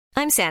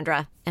I'm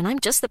Sandra, and I'm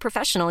just the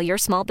professional your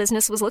small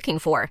business was looking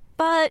for.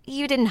 But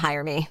you didn't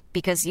hire me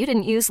because you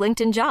didn't use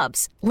LinkedIn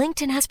Jobs.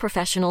 LinkedIn has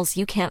professionals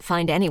you can't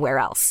find anywhere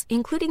else,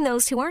 including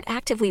those who aren't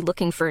actively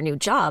looking for a new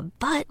job,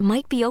 but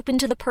might be open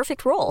to the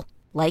perfect role,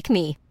 like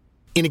me.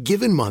 In a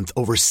given month,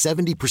 over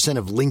 70%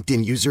 of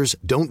LinkedIn users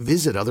don't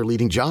visit other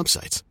leading job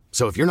sites.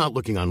 So if you're not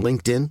looking on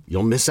LinkedIn,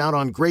 you'll miss out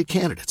on great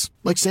candidates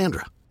like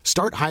Sandra.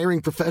 Start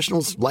hiring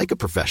professionals like a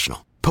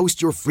professional.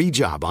 Post your free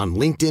job on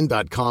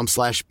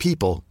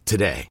linkedin.com/people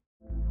today.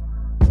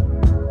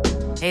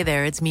 Hey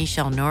there, it's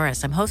Michelle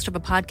Norris. I'm host of a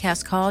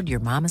podcast called Your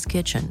Mama's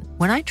Kitchen.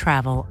 When I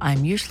travel,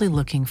 I'm usually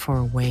looking for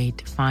a way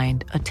to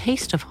find a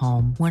taste of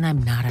home when I'm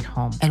not at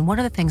home. And one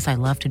of the things I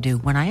love to do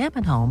when I am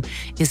at home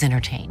is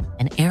entertain.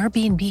 And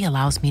Airbnb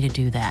allows me to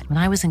do that. When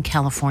I was in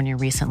California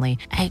recently,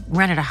 I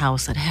rented a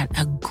house that had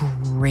a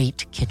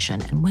great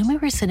kitchen. And when we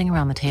were sitting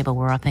around the table,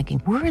 we're all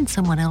thinking, we're in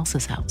someone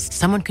else's house.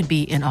 Someone could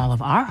be in all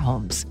of our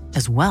homes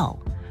as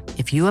well.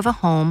 If you have a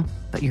home,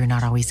 but you're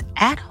not always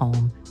at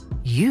home,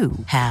 you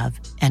have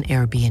an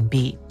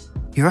Airbnb.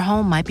 Your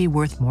home might be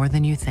worth more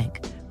than you think.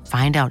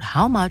 Find out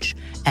how much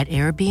at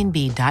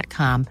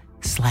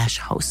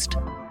airbnb.com/host.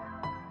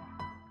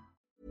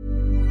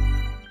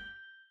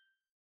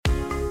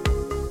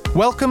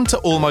 Welcome to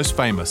Almost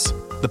Famous,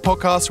 the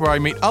podcast where I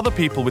meet other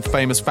people with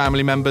famous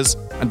family members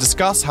and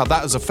discuss how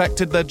that has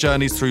affected their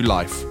journeys through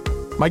life.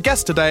 My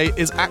guest today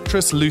is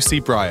actress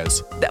Lucy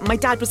Briers. My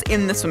dad was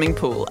in the swimming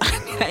pool.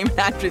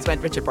 Actress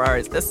went, Richard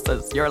Briers, this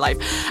is your life.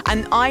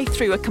 And I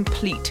threw a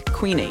complete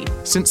Queenie.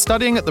 Since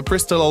studying at the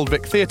Bristol Old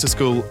Vic Theatre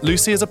School,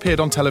 Lucy has appeared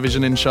on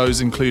television in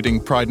shows including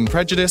Pride and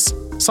Prejudice,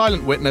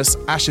 Silent Witness,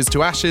 Ashes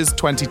to Ashes,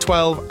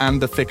 2012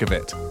 and The Thick of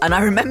It. And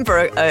I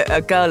remember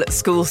a girl at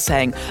school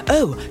saying,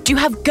 "Oh, do you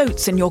have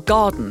goats in your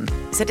garden?"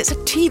 I said, "It's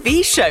a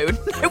TV show."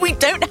 "No, we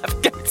don't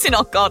have goats in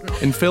our garden."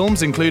 In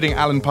films including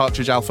Alan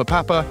Partridge Alpha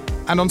Papa,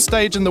 and on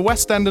stage in the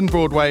West End and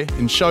Broadway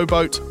in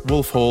Showboat,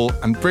 Wolf Hall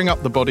and Bring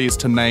Up the Bodies,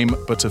 to name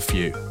but a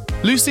few.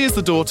 Lucy is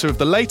the daughter of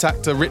the late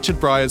actor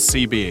Richard Briers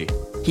CBE.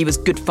 He was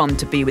good fun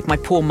to be with. My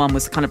poor mum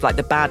was kind of like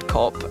the bad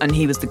cop and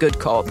he was the good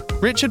cop.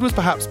 Richard was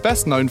perhaps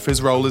best known for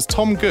his role as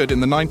Tom Good in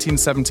the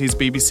 1970s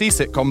BBC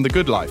sitcom The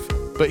Good Life.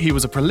 But he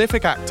was a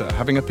prolific actor,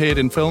 having appeared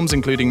in films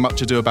including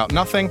Much Ado About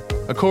Nothing,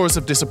 A Chorus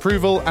of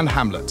Disapproval and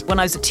Hamlet. When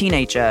I was a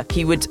teenager,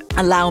 he would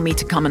allow me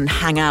to come and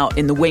hang out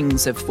in the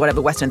wings of whatever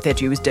West End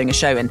theatre he was doing a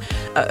show in,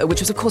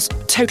 which was, of course,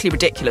 totally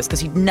ridiculous because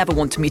he'd never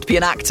wanted me to be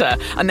an actor.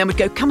 And then would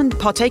go, "Come and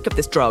partake of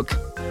this drug."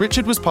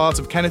 Richard was part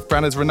of Kenneth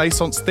Branagh's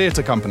Renaissance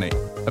Theatre Company,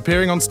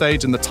 appearing on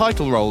stage in the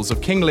title roles of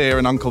King Lear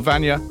and Uncle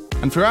Vanya,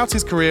 and throughout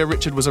his career,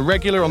 Richard was a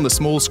regular on the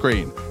small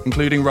screen,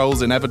 including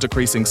roles in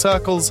Ever-Decreasing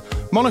Circles,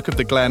 Monarch of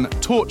the Glen,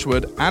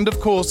 Torchwood, and of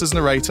course as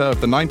narrator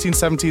of the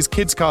 1970s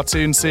kids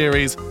cartoon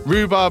series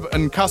Rhubarb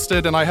and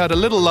Custard, and I heard a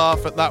little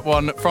laugh at that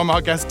one from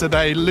our guest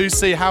today.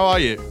 Lucy, how are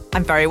you?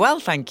 I'm very well,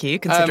 thank you,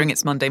 considering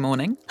it's Monday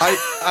morning.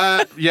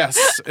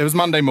 Yes, it was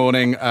Monday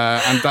morning,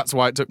 and that's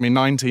why it took me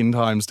 19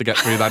 times to get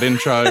through that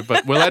intro,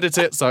 but we'll edit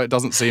it so it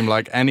doesn't seem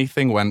like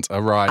anything went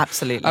awry.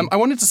 Absolutely. I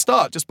wanted to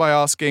start just by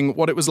asking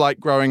what it was like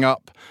growing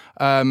up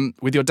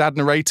with your dad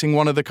narrating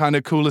one of the kind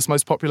of coolest,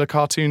 most popular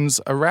cartoons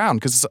around,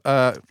 because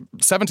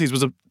 70s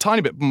was a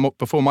tiny bit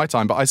before my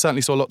time, but I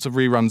certainly saw lots of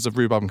reruns of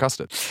Rhubarb and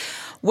Custard.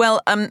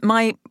 Well,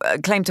 my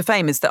claim to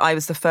fame is that I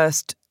was the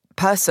first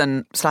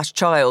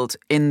person/child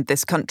in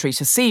this country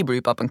to see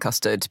Rhubarb and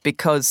Custard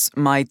because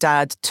my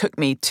dad took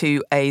me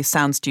to a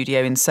sound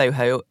studio in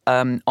Soho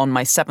on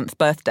my 7th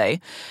birthday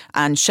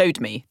and showed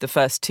me the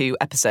first 2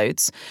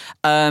 episodes.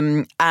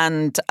 And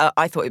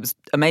I thought it was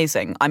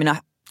amazing. I mean,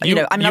 I was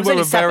were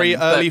only a very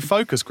 7, early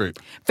focus group.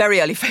 Very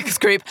early focus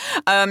group.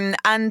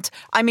 And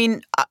I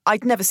mean,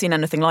 I'd never seen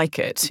anything like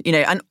it,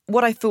 and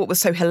what I thought was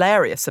so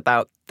hilarious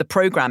about the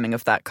programming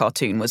of that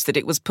cartoon was that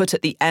it was put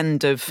at the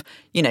end of,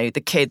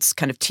 the kids'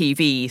 kind of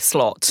TV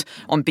slot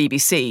on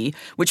BBC,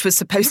 which was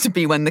supposed to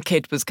be when the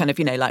kid was kind of,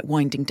 like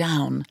winding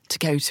down to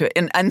go to it.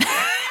 And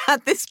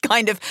had this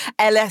kind of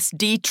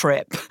LSD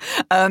trip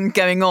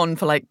going on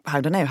for I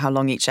don't know how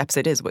long each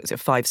episode is. What is it,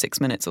 5-6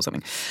 minutes or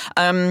something?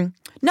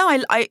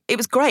 No, it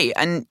was great.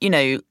 And,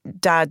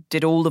 Dad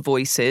did all the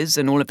voices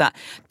and all of that.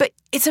 But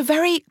it's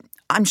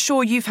I'm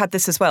sure you've had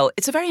this as well.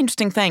 It's a very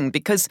interesting thing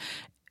because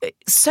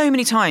so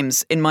many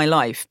times in my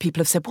life,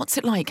 people have said, "What's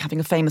it like having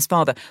a famous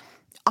father?"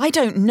 I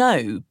don't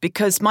know,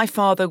 because my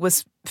father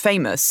was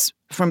famous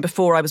from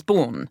before I was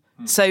born.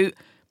 So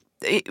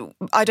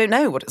I don't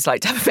know what it's like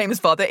to have a famous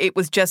father. It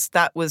was just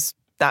that was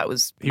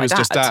he was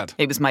just dad.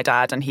 It was my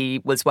dad, and he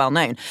was well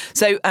known.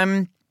 So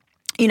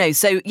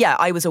yeah,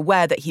 I was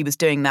aware that he was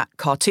doing that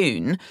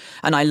cartoon,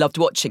 and I loved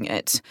watching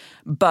it.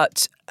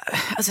 But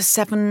as a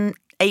 7,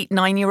 8,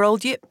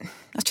 9-year-old,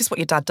 that's just what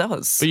your dad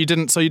does. But you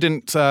didn't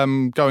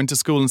go into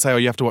school and say, "Oh,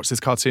 you have to watch this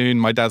cartoon.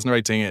 My dad's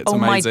narrating it. It's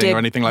amazing," or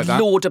anything like that.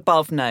 Lord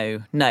above,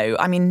 no.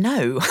 I mean,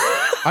 no.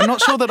 I'm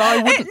not sure that I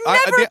wouldn't. It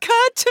never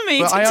occurred to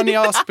me. But I only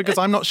asked because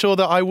I'm not sure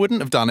that I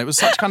wouldn't have done it. It was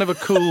such kind of a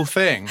cool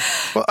thing.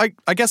 Well,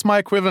 I guess my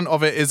equivalent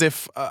of it is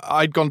if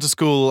I'd gone to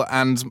school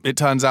and it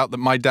turns out that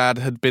my dad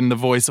had been the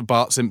voice of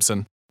Bart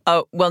Simpson.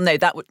 Oh, well, no,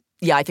 that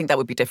Yeah, I think that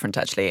would be different,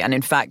 actually. And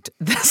in fact,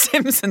 The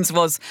Simpsons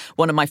was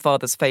one of my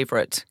father's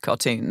favourite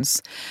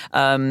cartoons.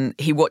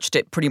 He watched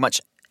it pretty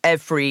much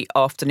every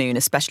afternoon,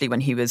 especially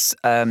when he was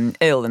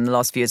ill in the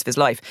last few years of his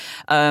life.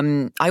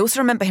 I also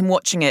remember him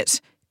watching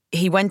it.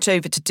 He went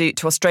over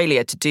to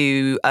Australia to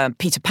do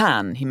Peter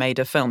Pan. He made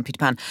a film, Peter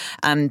Pan,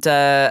 and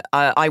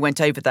I went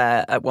over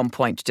there at one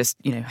point to just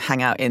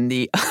hang out in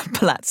the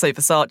Palazzo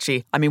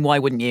Versace. I mean, why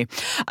wouldn't you?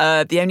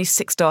 The only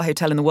 6-star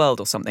hotel in the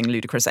world or something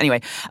ludicrous. Anyway,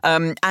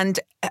 and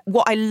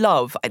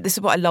this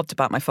is what I loved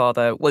about my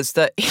father, was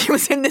that he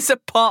was in this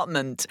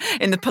apartment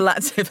in the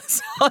Palazzo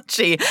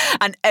Versace,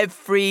 and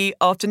every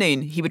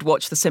afternoon he would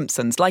watch The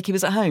Simpsons like he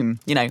was at home.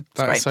 That's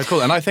great. So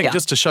cool. And I think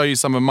just to show you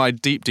some of my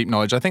deep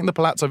knowledge, I think the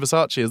Palazzo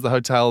Versace is the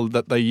hotel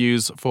that they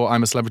use for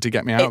I'm a Celebrity,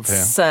 Get Me Out of Here. It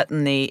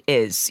certainly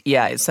is.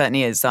 Yeah, it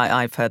certainly is.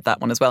 I've heard that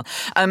one as well.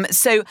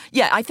 So,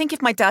 yeah, I think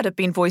if my dad had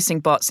been voicing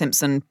Bart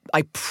Simpson,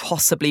 I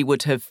possibly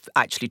would have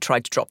actually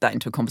tried to drop that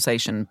into a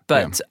conversation.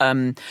 But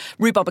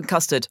Rhubarb and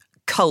Custard,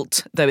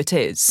 cult though it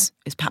is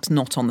perhaps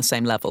not on the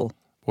same level.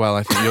 Well,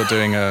 I think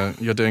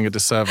you're doing a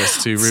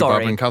disservice to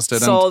Rhubarb and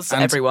Custard.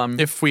 And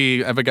everyone. If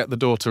we ever get the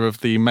daughter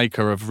of the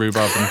maker of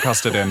Rhubarb and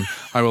Custard in,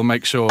 I will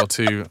make sure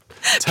to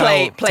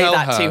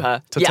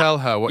tell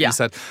her what you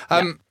said.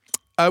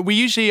 We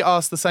usually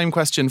ask the same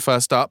question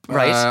first up,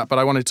 right? But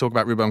I wanted to talk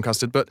about Rhubarb and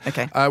Custard. But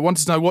okay. I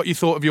wanted to know what you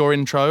thought of your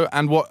intro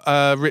and what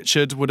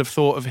Richard would have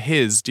thought of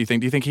his. Do you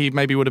think he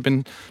maybe would have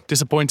been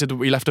disappointed that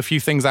we left a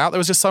few things out? There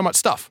was just so much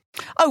stuff.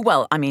 Oh,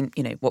 well, I mean,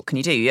 what can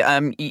you do?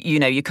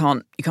 You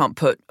can't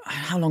put.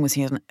 How long was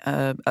he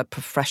a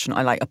professional?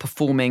 A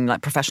performing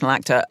professional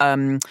actor?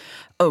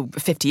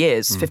 50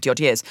 years, 50 odd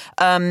years.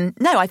 No,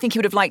 I think he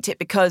would have liked it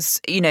because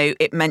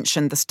it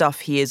mentioned the stuff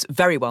he is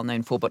very well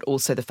known for, but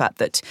also the fact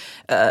that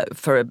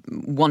for a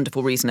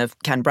wonderful reason of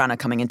Ken Branagh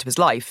coming into his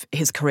life,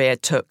 his career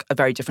took a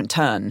very different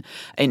turn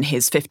in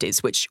his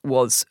 50s, which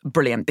was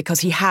brilliant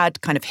because he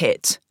had kind of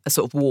hit a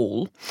sort of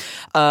wall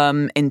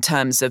in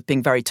terms of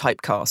being very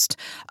typecast.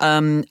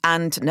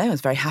 And no, I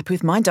was very happy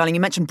with mine, darling. You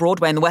mentioned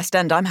Broadway and the West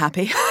End. I'm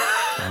happy.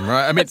 I'm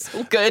right. I mean, it's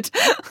all good.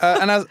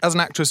 And as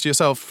an actress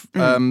yourself,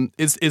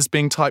 is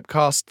being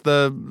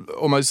typecast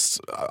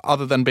almost,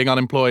 other than being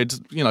unemployed,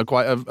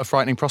 quite a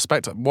frightening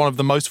prospect? One of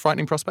the most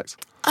frightening prospects?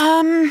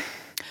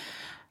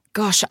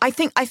 Gosh, I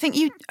think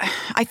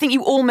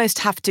you almost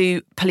have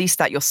to police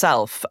that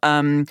yourself.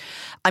 I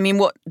mean,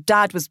 what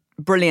Dad was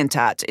brilliant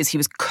at is he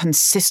was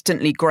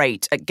consistently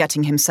great at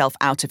getting himself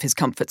out of his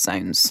comfort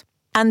zones.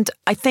 And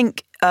I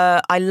think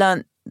I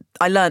learnt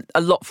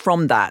a lot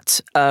from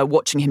that,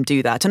 watching him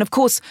do that. And of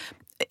course,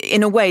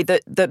 in a way,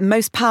 the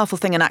most powerful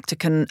thing an actor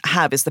can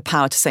have is the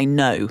power to say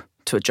no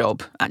to a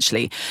job,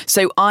 actually.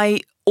 So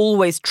I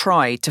always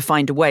try to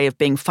find a way of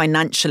being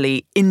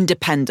financially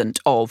independent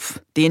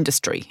of the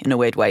industry in a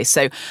weird way.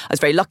 So I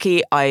was very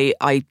lucky.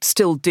 I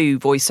still do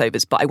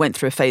voiceovers, but I went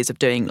through a phase of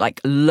doing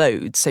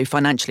loads. So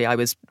financially, I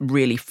was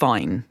really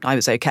fine. I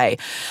was okay.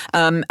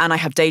 And I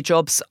have day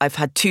jobs. I've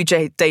had 2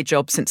 day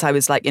jobs since I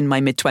was in my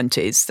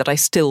mid-20s that I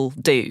still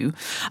do.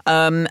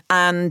 And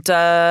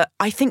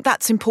I think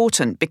that's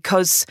important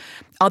because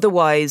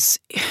otherwise,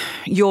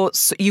 you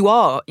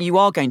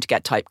are going to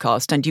get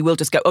typecast, and you will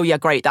just go, oh yeah,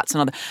 great, that's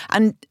another.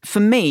 And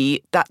for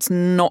me, that's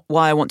not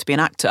why I want to be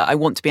an actor. I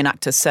want to be an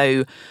actor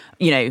so,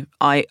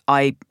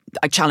 I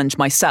challenge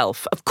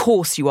myself. Of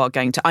course you are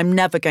going to. I'm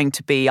never going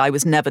to be. I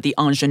was never the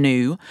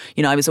ingenue.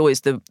 I was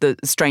always the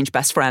strange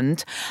best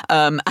friend.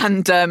 And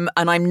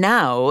I'm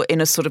now in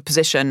a sort of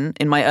position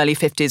in my early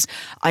 50s.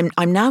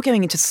 I'm now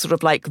going into sort of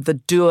the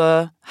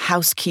doer,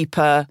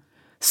 housekeeper,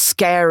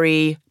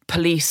 scary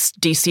police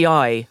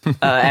DCI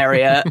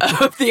area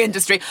of the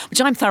industry,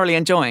 which I'm thoroughly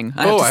enjoying.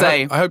 I have to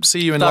say. I hope to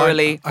see you in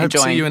thoroughly I hope to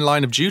see you in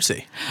Line of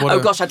Duty.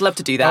 Gosh, I'd love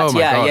to do that. Oh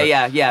my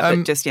God. Yeah.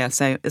 But just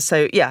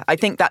So yeah, I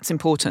think that's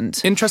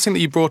important. Interesting that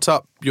you brought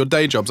up your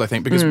day jobs, I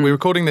think, because we're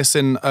recording this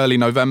in early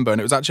November, and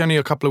it was actually only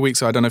a couple of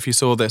weeks ago, I don't know if you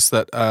saw this,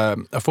 that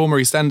a former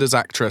EastEnders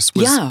actress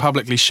was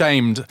publicly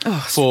shamed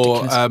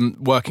for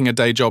working a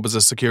day job as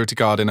a security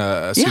guard in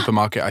a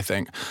supermarket, I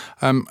think.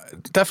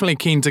 Definitely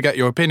keen to get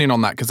your opinion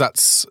on that, because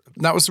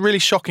that was a really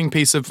shocking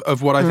piece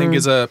of what I think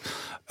is a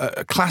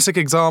classic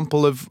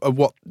example of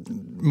what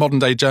modern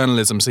day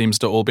journalism seems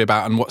to all be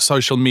about, and what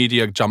social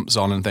media jumps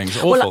on and things.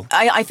 Awful. Well,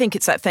 I think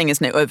it's that thing,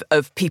 isn't it,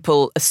 of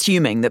people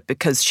assuming that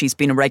because she's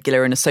been a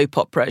regular in a soap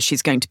opera,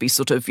 she's going to be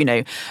sort of,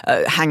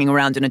 hanging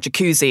around in a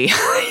jacuzzi,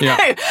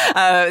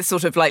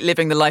 sort of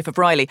living the life of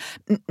Riley.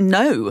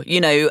 No,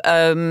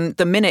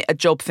 the minute a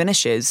job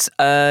finishes,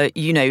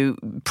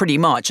 pretty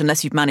much,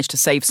 unless you've managed to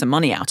save some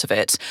money out of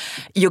it,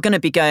 you're going to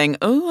be going,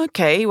 oh,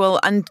 okay, well,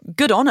 and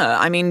good on her.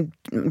 I mean,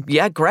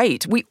 yeah,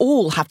 great. We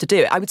all have to do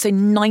it. I would say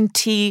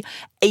 98%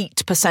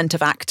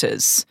 of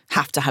actors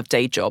have to have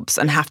day jobs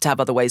and have to have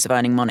other ways of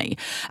earning money.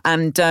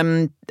 And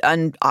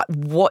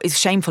what is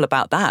shameful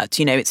about that?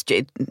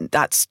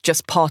 That's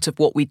just part of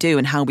what we do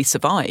and how we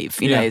survive.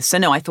 So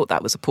no, I thought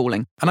that was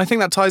appalling. And I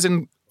think that ties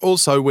in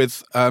also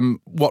with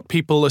what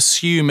people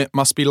assume it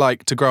must be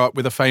like to grow up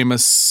with a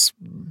famous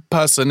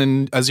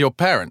person as your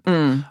parent.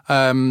 Did you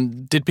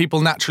find that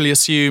people naturally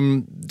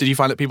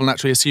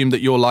assumed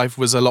that your life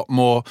was a lot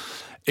more,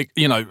 that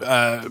you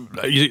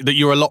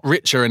were a lot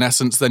richer in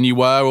essence than you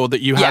were, or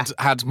that you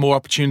had more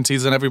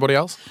opportunities than everybody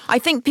else? I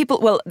think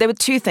there were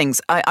two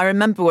things. I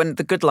remember when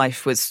The Good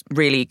Life was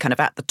really kind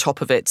of at the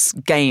top of its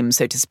game,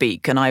 so to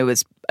speak, and I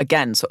was,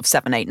 again, sort of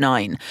 7, 8,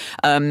 9.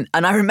 And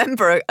I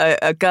remember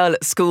a girl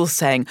at school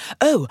saying,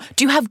 "Oh,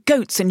 do you have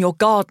goats in your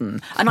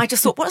garden?" And I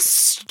just thought, what a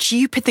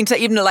stupid thing to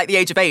say, even at like the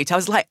age of 8. I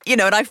was like,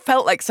 and I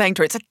felt like saying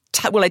to her,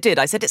 I did.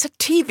 I said, "It's a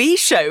TV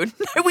show.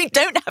 No, we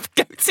don't have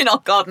goats in our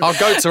garden. Our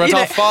goats are at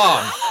our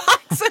farm."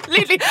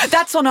 Absolutely.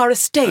 That's on our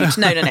estate.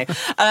 No.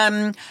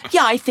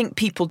 I think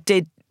people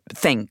did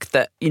think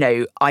that,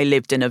 I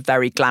lived in a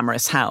very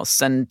glamorous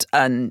house and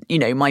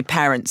my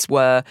parents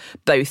were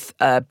both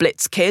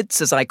Blitz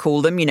kids, as I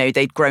call them.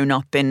 They'd grown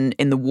up in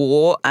the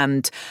war,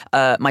 and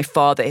my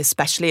father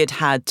especially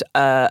had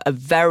a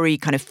very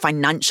kind of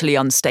financially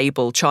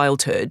unstable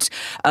childhood.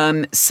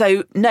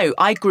 So, no,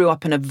 I grew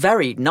up in a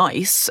very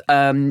nice,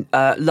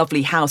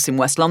 lovely house in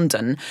West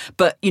London,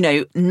 but,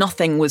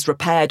 nothing was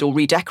repaired or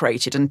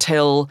redecorated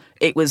until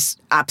it was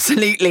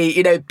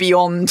absolutely,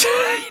 beyond,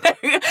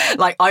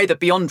 like either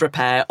beyond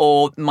repair,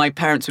 or my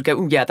parents would go,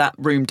 "Oh yeah, that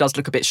room does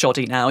look a bit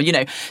shoddy now,"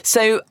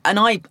 So, and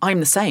I'm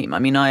the same. I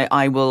mean,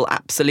 I will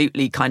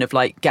absolutely kind of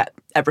like get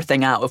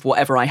everything out of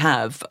whatever I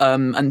have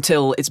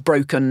until it's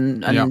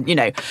broken,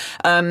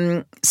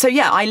 and So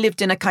yeah, I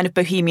lived in a kind of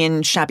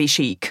bohemian shabby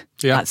chic.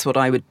 Yeah. That's what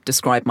I would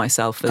describe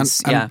myself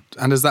as. And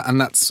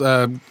that's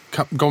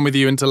gone with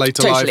you into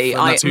later totally.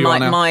 life.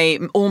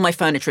 Totally. All my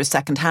furniture is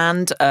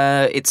secondhand.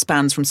 It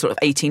spans from sort of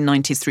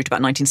 1890s through to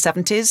about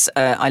 1970s.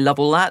 I love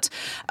all that.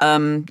 I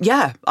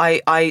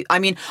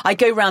mean, I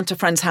go round to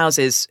friends'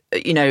 houses,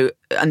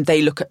 and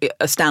they look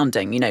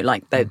astounding,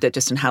 like they're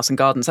just in house and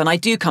gardens. And I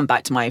do come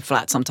back to my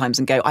flat sometimes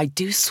and go, I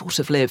do sort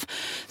of live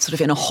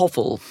in a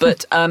hovel,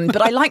 but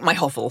I like my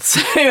hovel. So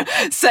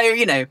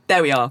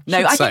there we are.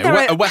 No, I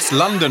think a West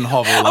London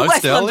hovel, though. A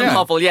West London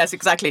hovel, yes,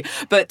 exactly.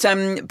 But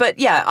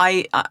yeah,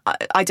 I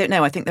don't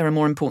know. I think there are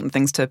more important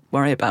things to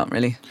worry about,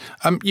 really.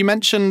 You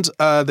mentioned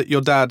that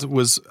your dad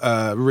was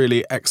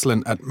really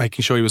excellent at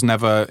making sure he was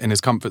never in his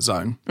comfort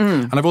zone.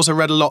 And I've also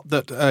read a lot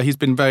that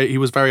he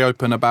was very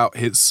open about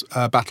his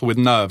battle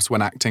with nerves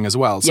when acting as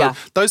well. So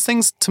those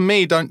things to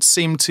me don't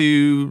seem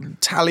to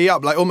tally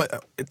up, like almost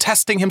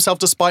testing himself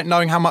despite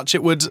knowing how much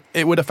it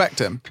would affect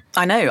him.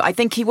 I know. I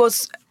think he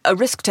was a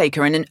risk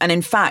taker, and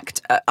in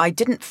fact, I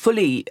didn't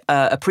fully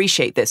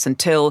appreciate this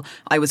until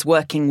I was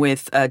working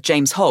with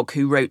James Hogg,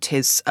 who wrote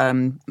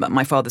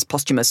my father's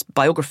posthumous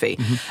biography.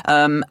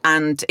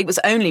 And it was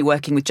only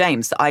working with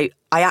James that I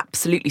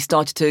absolutely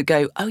started to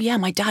go, oh yeah,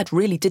 my dad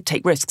really did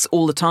take risks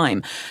all the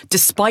time,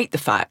 despite the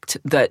fact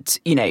that,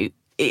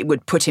 it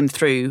would put him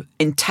through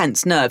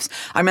intense nerves.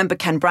 I remember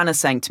Ken Branagh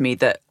saying to me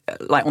that,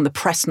 like on the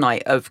press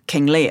night of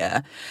King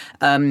Lear,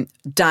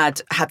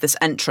 Dad had this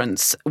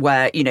entrance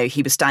where,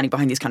 he was standing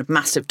behind these kind of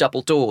massive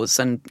double doors,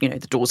 and,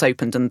 the doors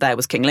opened and there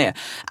was King Lear.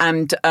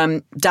 And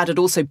Dad had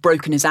also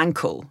broken his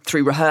ankle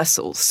through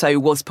rehearsals, so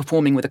was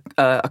performing with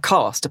a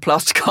plaster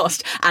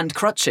cast and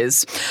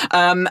crutches.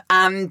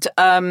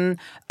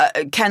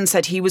 Ken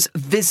said he was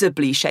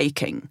visibly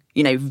shaking,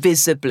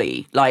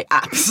 visibly, like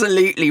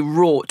absolutely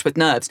wrought with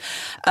nerves.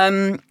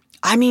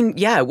 I mean,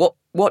 yeah,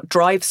 what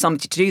drives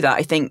somebody to do that?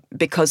 I think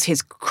because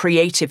his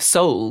creative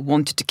soul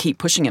wanted to keep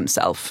pushing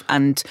himself,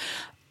 and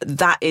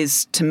that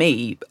is, to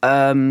me,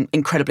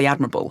 incredibly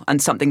admirable,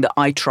 and something that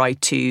I try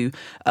to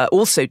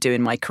also do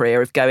in my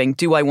career, of going,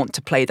 do I want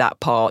to play that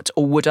part,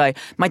 or would I?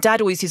 My dad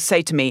always used to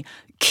say to me,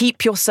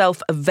 keep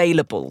yourself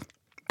available.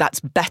 That's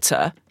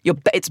better.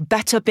 It's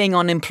better being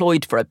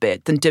unemployed for a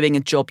bit than doing a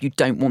job you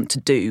don't want to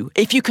do.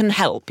 If you can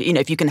help,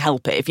 if you can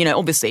help it. If,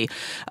 obviously,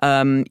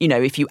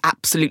 if you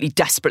absolutely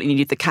desperately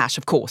need the cash,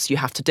 of course, you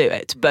have to do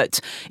it. But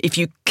if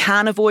you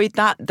can avoid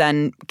that,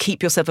 then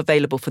keep yourself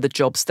available for the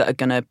jobs that are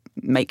going to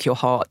make your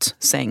heart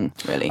sing,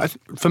 really.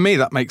 For me,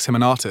 that makes him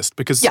an artist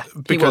because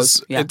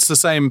it's the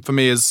same for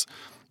me as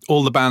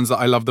all the bands that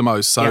I love the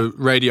most. So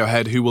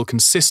Radiohead, who will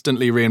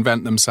consistently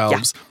reinvent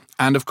themselves. Yeah.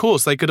 And of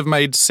course, they could have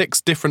made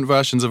 6 different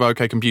versions of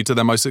OK Computer,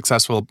 their most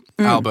successful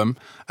album,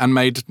 and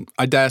made,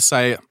 I dare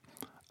say,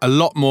 a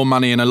lot more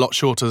money in a lot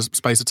shorter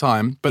space of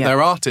time. But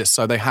they're artists,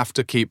 so they have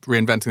to keep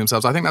reinventing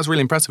themselves. I think that's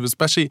really impressive,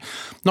 especially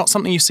not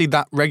something you see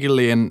that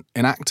regularly in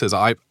actors.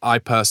 I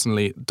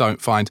personally don't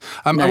find.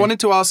 No. I wanted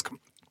to ask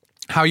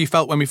how you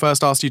felt when we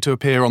first asked you to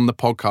appear on the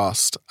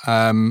podcast,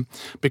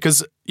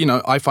 because,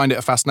 I find it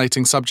a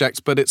fascinating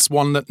subject, but it's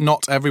one that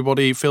not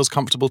everybody feels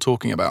comfortable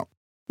talking about.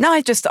 No,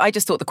 I just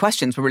thought the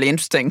questions were really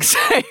interesting. So,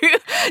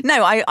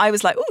 no, I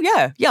was like, oh,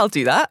 yeah, I'll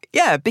do that.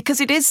 Yeah, because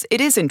it is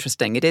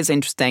interesting. It is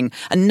interesting.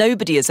 And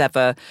nobody has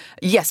ever,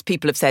 yes,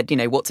 people have said,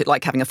 what's it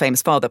like having a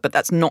famous father? But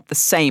that's not the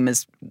same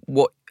as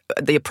what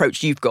the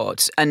approach you've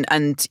got. And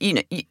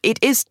it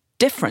is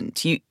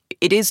different.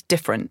 It is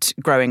different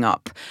growing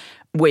up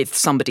with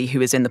somebody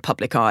who is in the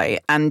public eye.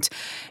 And,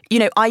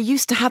 I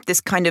used to have this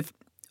kind of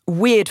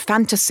weird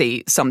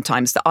fantasy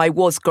sometimes that I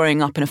was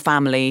growing up in a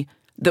family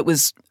that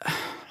was...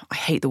 I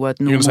hate the word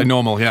normal. You're going to say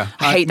normal, yeah.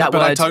 I hate that word.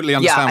 But I totally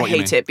understand what you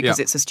mean. I hate it because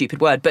it's a stupid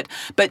word. But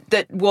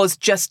that was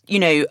just,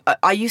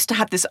 I used to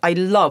have this, I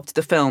loved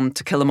the film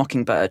To Kill a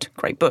Mockingbird,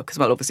 great book as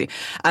well, obviously.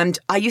 And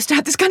I used to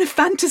have this kind of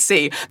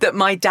fantasy that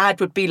my dad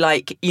would be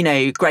like,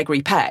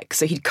 Gregory Peck.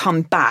 So he'd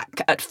come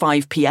back at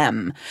 5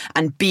 p.m.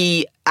 and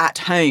be at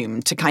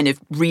home to kind of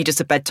read us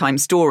a bedtime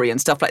story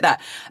and stuff like that.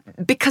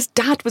 Because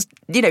Dad was,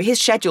 his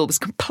schedule was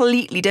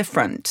completely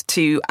different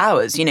to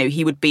ours.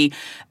 He would be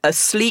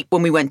asleep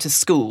when we went to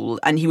school,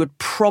 and he would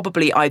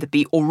probably either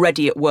be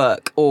already at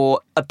work or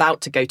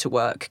about to go to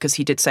work, because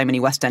he did so many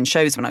West End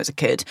shows when I was a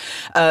kid,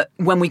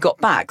 when we got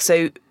back.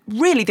 So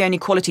really the only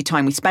quality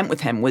time we spent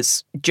with him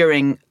was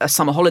during a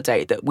summer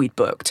holiday that we'd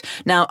booked.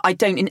 Now, I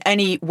don't in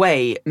any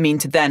way mean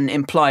to then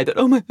imply that,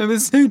 it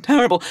was so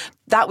terrible.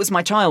 That was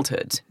my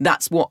childhood.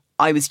 That's what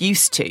I was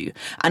used to.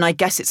 And I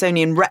guess it's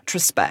only in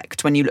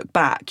retrospect, when you look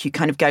back, you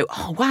kind of go,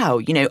 oh, wow,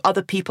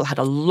 other people had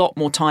a lot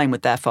more time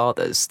with their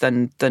fathers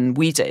than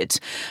we did.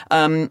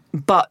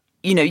 But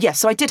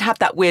so I did have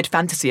that weird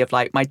fantasy of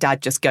like my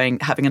dad just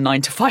having a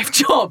 9-to-5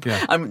 job.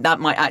 Yeah. That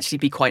might actually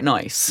be quite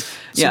nice.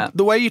 So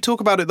the way you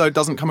talk about it, though,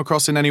 doesn't come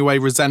across in any way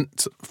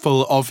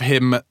resentful of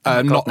him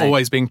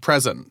always being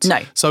present. No.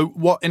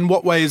 So in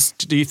what ways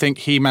do you think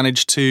he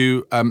managed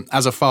to,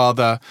 as a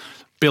father,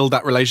 build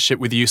that relationship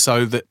with you,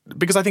 so that,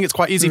 because I think it's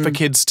quite easy for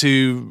kids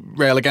to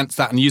rail against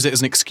that and use it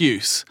as an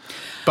excuse,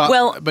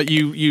 but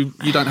you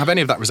don't have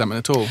any of that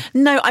resentment at all.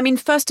 No, I mean,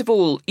 first of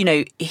all,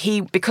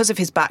 he, because of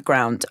his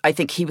background, I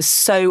think he was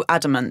so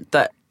adamant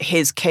that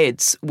his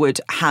kids would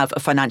have a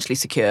financially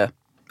secure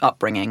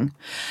upbringing,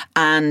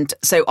 and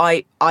so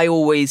I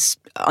always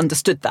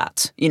understood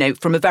that,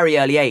 from a very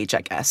early age,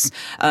 I guess.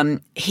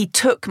 He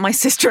took my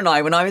sister and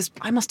I when I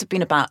must have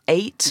been about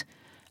 8.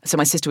 So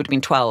my sister would have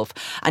been 12,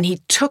 and he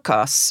took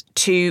us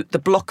to the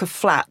block of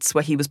flats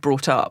where he was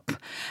brought up,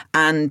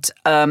 and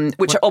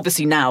which are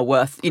obviously now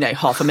worth,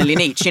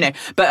 $500,000 each,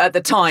 But at the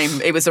time,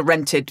 it was a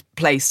rented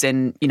place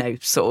in,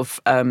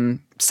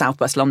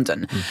 southwest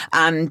London.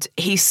 And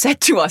he said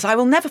to us, I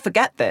will never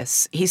forget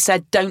this. He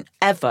said, don't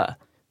ever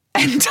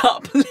end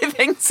up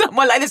living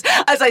somewhere like this.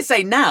 As I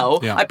say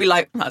now, I'd be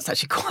like, that's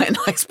actually quite a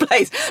nice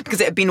place,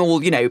 because it had been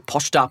all,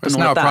 poshed up and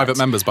all of that. It's now a private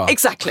members bar.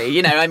 Exactly.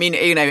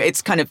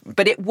 It's kind of,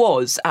 but it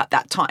was at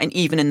that time, and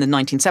even in the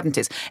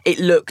 1970s, it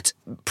looked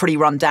pretty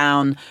run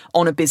down,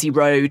 on a busy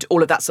road,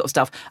 all of that sort of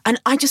stuff. And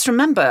I just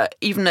remember,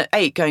 even at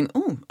 8, going,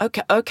 oh,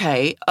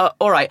 okay,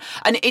 all right.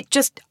 And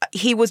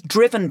he was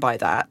driven by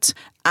that.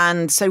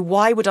 And so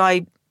why would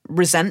I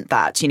resent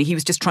that? He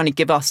was just trying to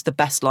give us the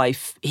best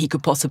life he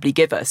could possibly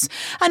give us.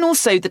 And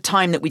also the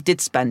time that we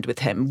did spend with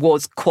him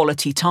was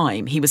quality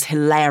time. He was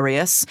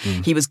hilarious.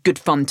 He was good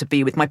fun to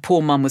be with. My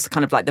poor mum was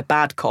kind of like the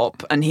bad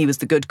cop and he was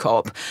the good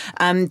cop.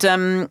 And,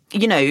 I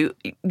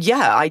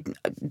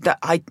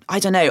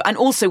don't know. And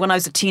also when I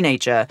was a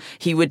teenager,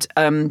 he would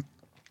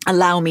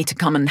allow me to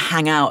come and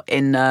hang out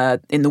in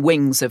the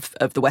wings of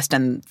the West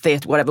End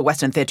Theatre, whatever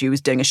West End Theatre he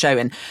was doing a show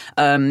in,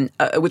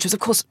 which was, of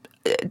course,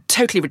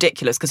 totally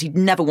ridiculous, because he'd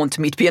never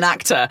wanted me to be an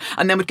actor,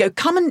 and then would go,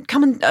 come and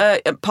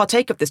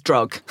partake of this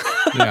drug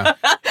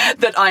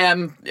that I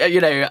am,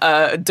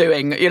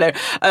 doing,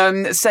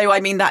 So, I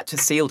mean, that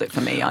just sealed it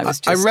for me. I was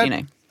just,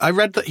 I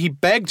read that he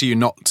begged you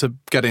not to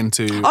get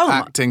into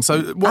acting.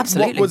 So what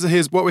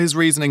were his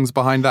reasonings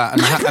behind that,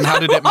 and how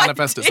did it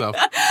manifest itself?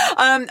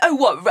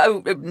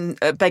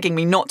 Begging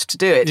me not to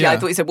do it. Yeah, I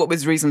thought he said, what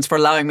was his reasons for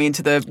allowing me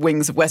into the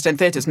wings of West End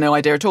theatres? No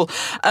idea at all.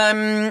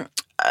 I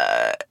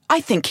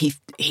think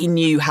he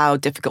knew how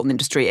difficult an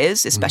industry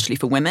is, especially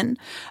for women.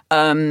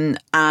 I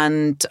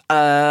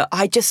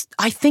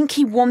think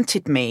he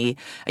wanted me,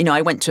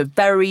 I went to a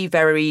very,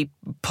 very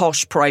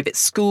posh private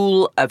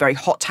school, a very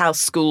hothouse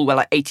school where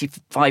like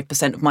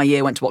 85% of my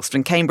year went to Oxford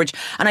and Cambridge.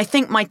 And I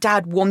think my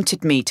dad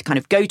wanted me to kind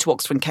of go to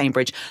Oxford and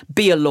Cambridge,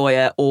 be a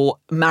lawyer, or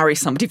marry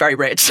somebody very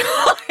rich.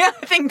 I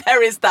think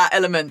there is that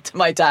element to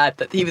my dad,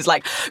 that he was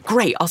like,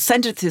 great, I'll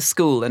send her to this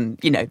school and,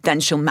 then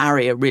she'll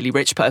marry a really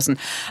rich person.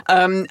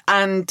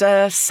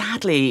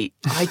 Sadly,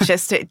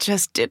 it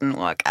just didn't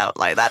work out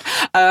like that.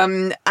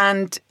 And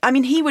I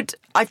mean,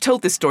 I've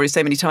told this story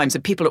so many times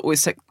and people are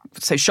always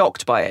so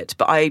shocked by it,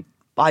 but I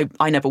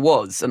never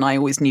was, and I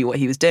always knew what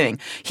he was doing.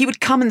 He would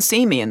come and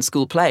see me in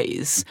school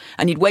plays,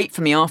 and he'd wait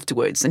for me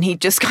afterwards, and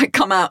he'd just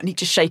come out and he'd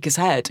just shake his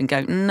head and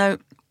go, no.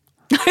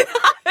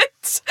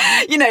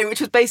 Which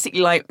was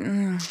basically like,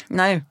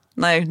 no,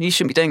 you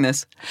shouldn't be doing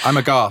this. I'm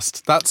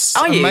aghast. That's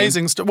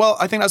amazing. Well,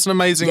 I think that's an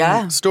amazing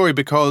story,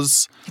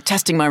 because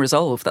testing my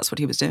resolve. That's what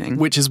he was doing.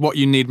 Which is what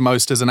you need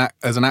most as an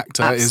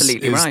actor.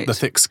 Absolutely is right. The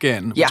thick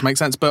skin, which makes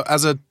sense. But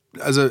as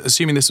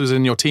assuming this was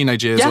in your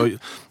teenage years,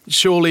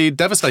 surely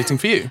devastating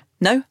for you.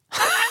 No.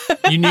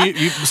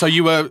 So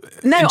you were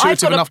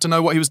intuitive enough to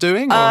know what he was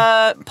doing?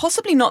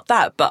 Possibly not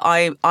that, but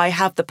I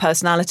have the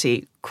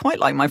personality, quite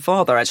like my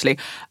father actually,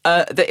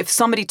 that if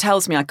somebody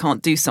tells me I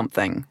can't do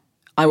something,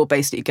 I will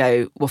basically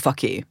go, well,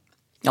 fuck you,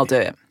 I'll do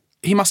it.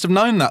 he must have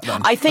known that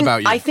then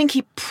about you. I think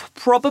he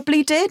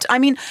probably did. I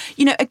mean,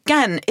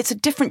 again, it's a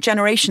different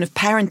generation of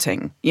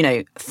parenting.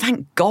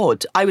 Thank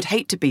God. I would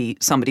hate to be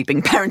somebody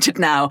being parented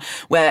now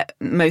where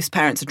most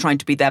parents are trying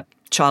to be their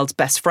child's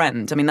best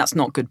friend. I mean, that's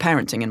not good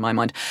parenting in my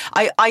mind.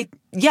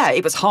 Yeah,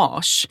 it was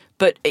harsh,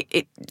 but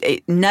it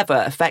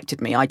never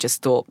affected me. I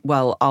just thought,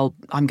 well,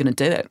 I'm going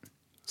to do it.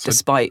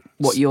 Despite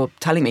what you're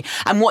telling me.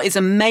 And what is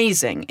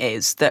amazing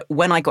is that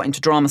when I got into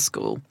drama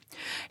school,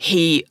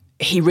 he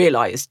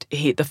realised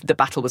the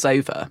battle was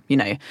over,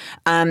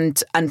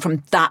 and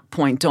from that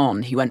point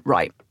on, he went,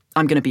 right,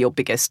 I'm going to be your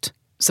biggest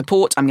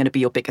support, I'm going to be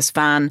your biggest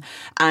fan.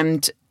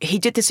 And he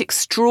did this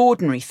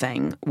extraordinary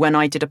thing when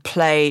I did a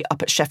play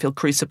up at Sheffield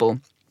Crucible,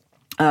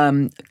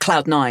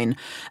 Cloud 9,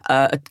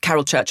 a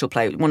Carol Churchill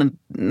play, one of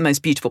the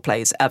most beautiful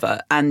plays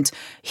ever. And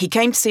he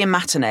came to see a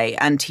matinee,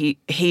 and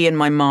he and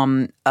my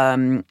mum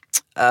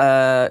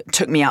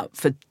took me out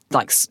for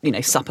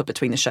supper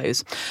between the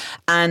shows.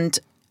 And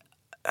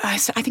I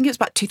think it was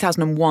about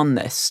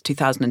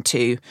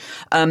 2002.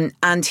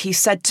 And he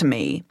said to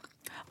me,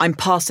 I'm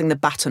passing the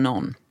baton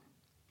on.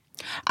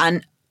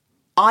 And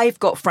I've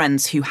got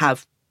friends who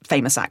have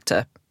famous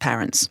actor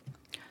parents.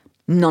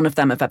 None of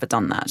them have ever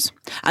done that.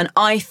 And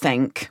I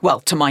think, well,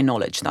 to my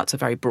knowledge, that's a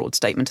very broad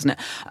statement, isn't it?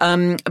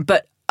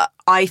 But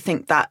I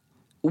think that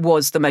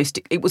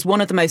it was one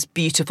of the most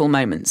beautiful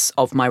moments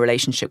of my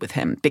relationship with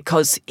him,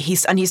 because he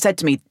said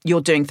to me,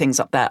 you're doing things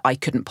up there I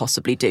couldn't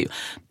possibly do.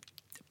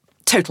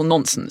 Total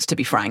nonsense, to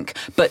be frank.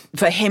 But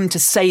for him to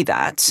say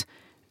that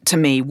to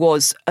me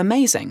was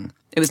amazing.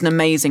 It was an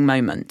amazing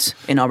moment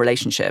in our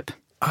relationship.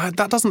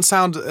 That doesn't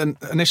sound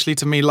initially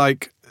to me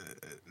like...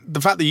 The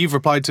fact that you've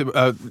replied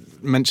to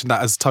mention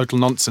that as total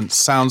nonsense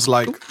sounds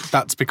like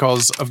that's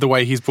because of the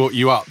way he's brought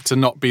you up, to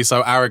not be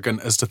so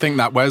arrogant as to think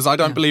that. Whereas I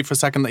don't believe for a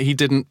second that he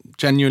didn't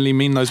genuinely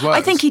mean those words.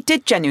 I think he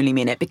did genuinely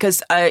mean it,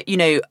 because, I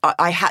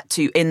had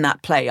to, in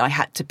that play, I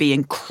had to be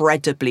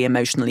incredibly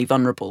emotionally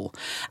vulnerable.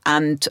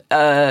 And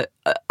I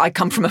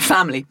come from a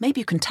family, maybe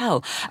you can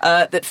tell,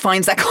 that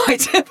finds that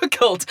quite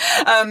difficult.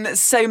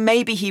 So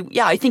maybe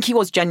I think he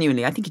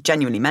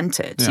genuinely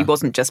meant it. Yeah. He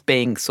wasn't just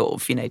being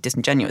sort of,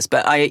 disingenuous.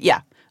 But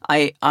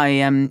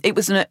it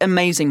was an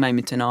amazing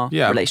moment in our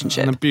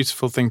relationship. And a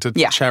beautiful thing to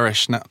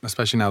cherish, now,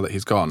 especially now that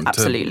he's gone.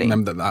 Absolutely. To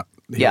remember that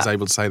he was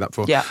able to say that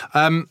for. Yeah.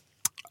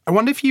 I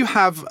wonder if you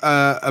have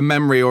a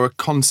memory or a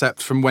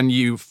concept from when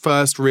you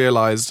first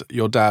realised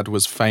your dad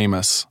was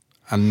famous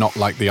and not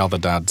like the other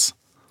dads.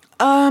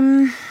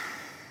 I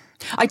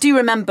do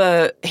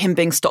remember him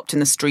being stopped in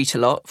the street a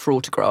lot for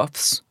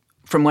autographs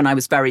from when I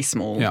was very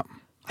small. Yeah.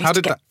 I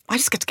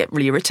just get to get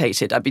really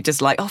irritated. I'd be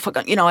just like, oh, fuck,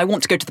 I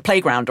want to go to the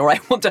playground, or I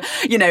want to,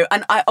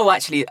 and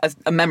actually,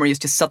 a memory has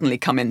just suddenly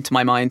come into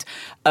my mind.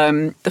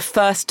 The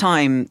first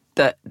time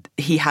that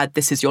he had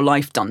This Is Your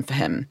Life done for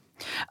him,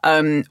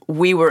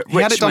 we were at Richmond.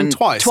 He had it done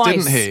twice,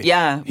 didn't he?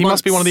 Yeah. He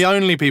must be one of the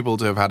only people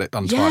to have had it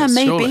done twice. Yeah,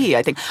 maybe, surely.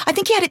 I think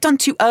he had it done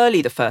too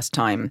early the first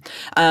time.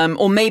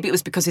 Or maybe it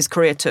was because his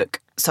career took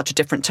such a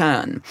different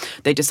turn.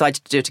 They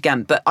decided to do it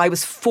again. But I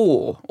was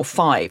 4 or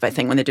 5, I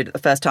think, when they did it the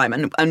first time.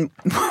 And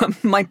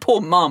my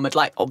poor mum had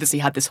obviously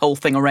had this whole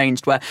thing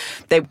arranged where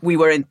we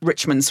were in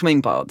Richmond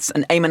swimming baths,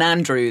 and Eamon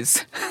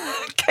Andrews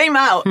came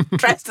out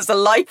dressed as a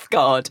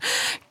lifeguard.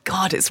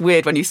 God, it's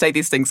weird when you say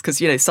these things, because,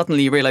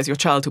 suddenly you realise your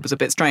childhood was a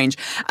bit strange.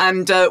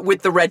 And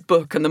with the red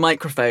book and the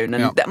microphone.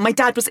 And my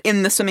dad was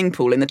in the swimming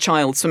pool, in the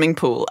child's swimming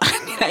pool.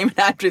 And Eamon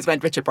Andrews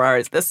went, Richard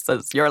Pryor, This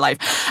Is Your Life.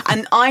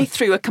 And I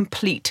threw a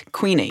complete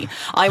Queenie.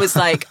 I was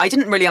like, I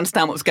didn't really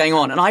understand what was going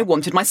on. And I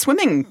wanted my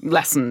swimming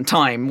lesson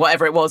time,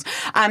 whatever it was.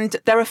 And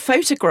there are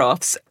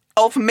photographs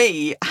of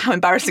me, how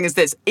embarrassing is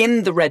this,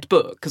 in the red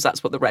book, because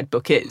that's what the red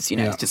book is,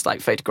 it's just like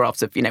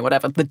photographs of,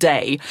 whatever, the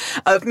day,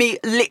 of me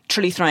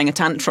literally throwing a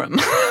tantrum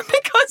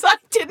because I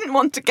didn't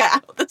want to get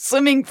out of the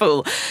swimming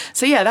pool.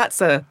 So yeah,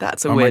 that's a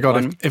weird one. Oh my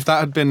God, if that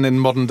had been in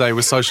modern day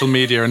with social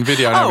media and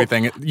video and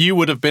everything, you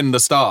would have been the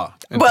star.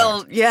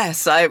 Well,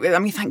 yes, I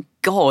mean, thank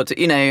God,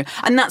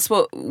 and that's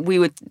what we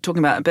were talking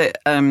about a bit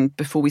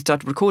before we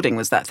started recording,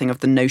 was that thing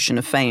of the notion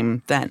of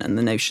fame then and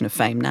the notion of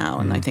fame now.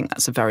 And I think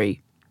that's a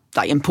very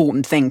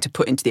important thing to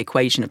put into the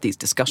equation of these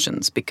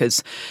discussions,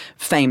 because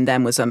fame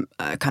then was a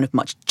kind of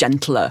much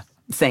gentler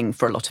thing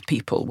for a lot of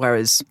people,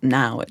 whereas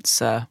now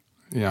it's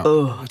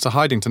it's a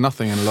hiding to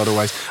nothing in a lot of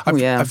ways.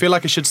 I feel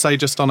like I should say,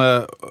 just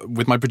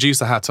with my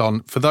producer hat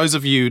on, for those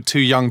of you too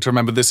young to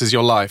remember This Is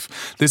Your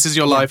Life, This Is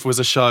Your Life was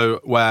a show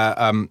where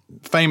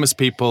famous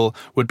people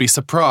would be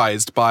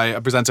surprised by a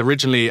presenter,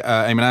 originally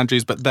Eamon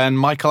Andrews, but then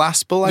Michael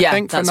Aspel, I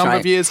think, for a number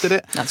of years did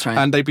it. That's right.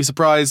 And they'd be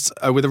surprised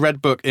with a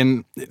red book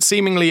in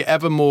seemingly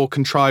ever more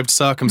contrived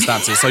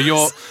circumstances. So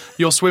your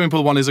swimming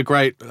pool one is a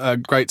great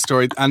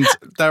story. And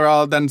there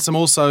are then some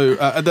also,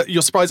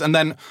 you're surprised, and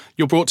then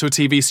you're brought to a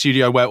TV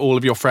studio where all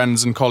of your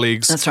friends and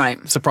colleagues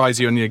surprise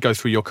you and you go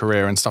through your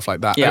career and stuff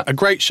like that. Yeah. A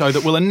great show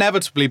that will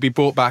inevitably be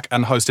brought back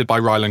and hosted by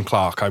Ryland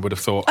Clark, I would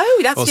have thought. Oh,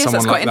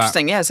 that's quite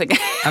interesting. Yes.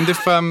 And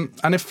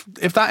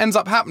if that ends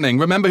up happening,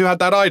 remember who had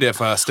that idea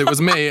first. It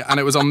was me, and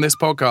it was on this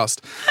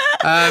podcast.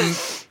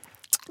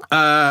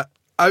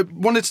 I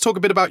wanted to talk a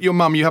bit about your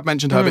mum. You have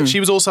mentioned her, but she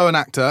was also an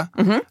actor.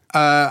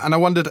 And I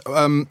wondered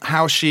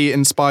how she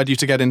inspired you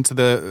to get into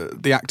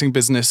the acting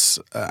business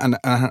and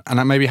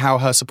maybe how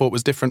her support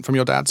was different from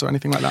your dad's or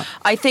anything like that.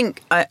 I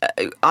think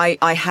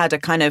I had a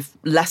kind of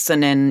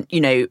lesson in,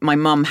 my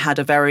mum had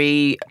a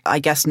very, I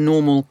guess,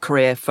 normal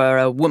career for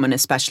a woman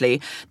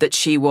especially, that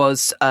she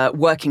was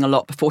working a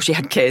lot before she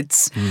had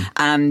kids.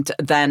 And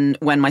then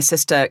when my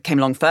sister came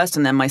along first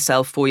and then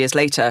myself 4 years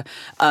later,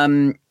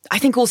 I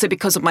think also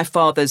because of my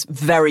father's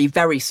very,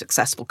 very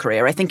successful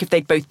career, I think if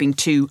they'd both been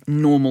two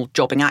normal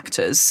jobbing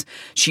actors,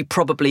 she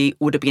probably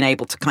would have been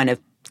able to kind of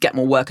get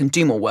more work and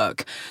do more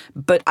work.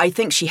 But I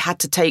think she had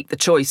to take the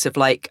choice of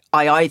I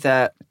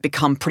either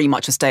become pretty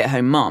much a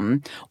stay-at-home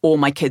mum or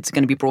my kids are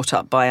going to be brought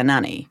up by a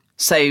nanny.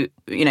 So,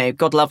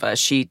 God love her,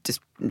 she just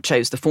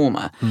chose the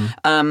former.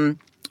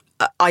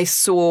 I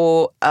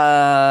saw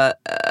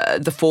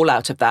the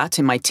fallout of that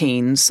in my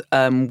teens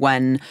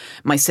when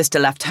my sister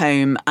left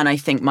home, and I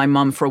think my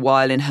mum for a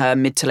while in her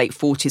mid to late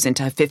 40s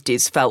into her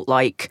 50s felt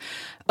like,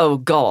 oh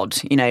God,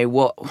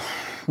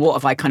 what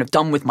have I kind of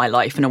done with my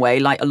life in a way,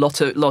 like a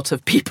lot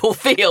of people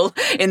feel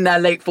in their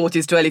late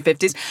 40s to early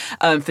 50s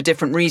for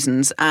different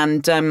reasons.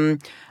 And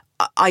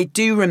I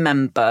do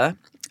remember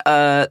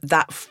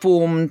that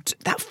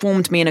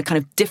formed me in a kind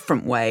of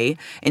different way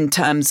in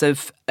terms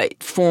of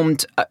it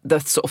formed the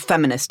sort of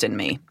feminist in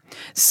me.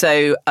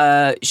 So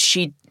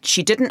she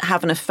didn't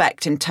have an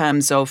effect in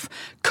terms of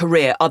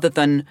career other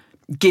than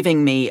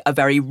giving me a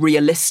very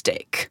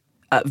realistic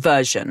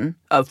version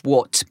of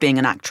what being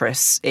an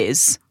actress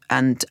is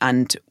and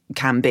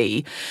can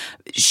be.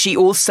 She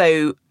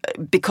also,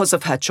 because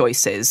of her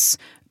choices,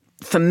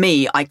 for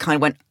me, I kind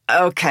of went,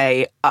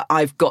 okay,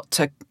 I've got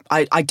to.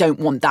 I don't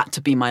want that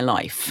to be my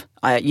life.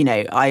 I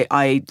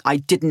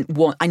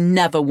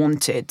never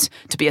wanted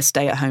to be a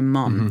stay-at-home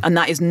mum. And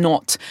that is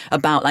not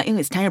about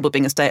it's terrible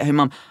being a stay-at-home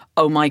mum.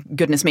 Oh my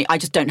goodness me, I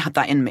just don't have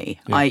that in me.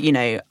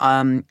 Yeah.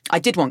 I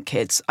did want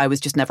kids. I was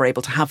just never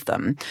able to have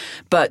them.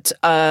 But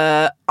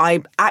I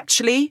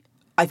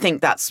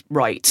think that's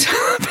right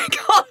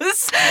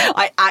because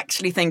I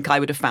actually think I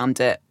would have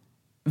found it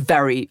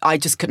I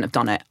just couldn't have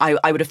done it.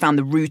 I would have found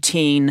the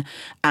routine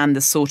and I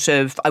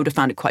would have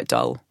found it quite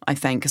dull, I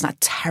think. It's not a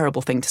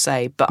terrible thing to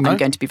say, but I'm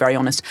going to be very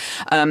honest.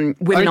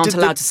 Women aren't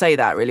allowed to say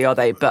that, really, are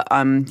they? But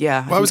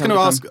yeah. Well,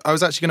 I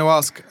was actually going to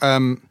ask,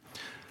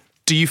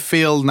 do you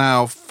feel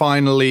now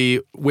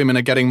finally women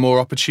are getting more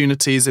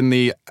opportunities in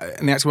the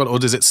acting world, or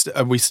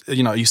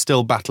are you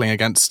still battling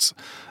against?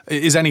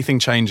 Is anything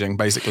changing,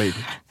 basically?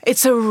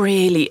 It's a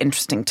really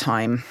interesting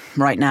time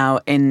right now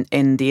in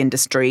the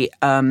industry.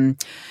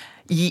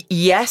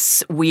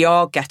 Yes, we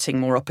are getting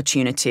more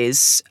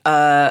opportunities.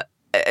 There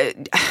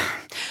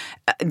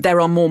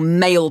are more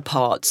male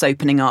parts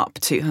opening up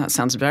to... That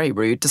sounds very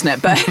rude, doesn't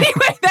it? But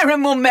anyway, there are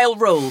more male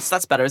roles.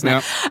 That's better, isn't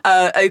it?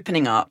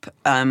 Opening up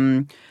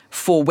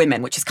for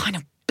women, which is kind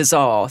of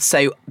bizarre.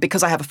 So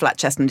because I have a flat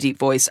chest and a deep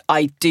voice,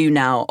 I do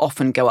now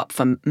often go up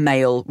for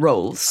male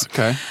roles.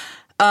 Okay.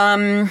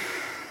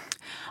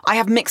 I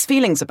have mixed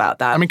feelings about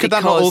that. I mean, could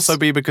that not also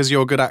be because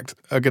you're a good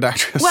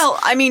actress? Well,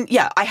 I mean,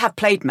 yeah, I have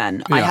played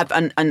men. Yeah. I have,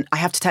 and I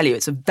have to tell you,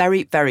 it's a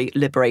very, very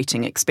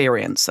liberating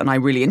experience, and I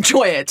really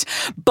enjoy it.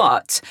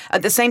 But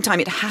at the same time,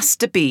 it has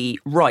to be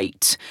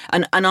right.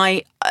 And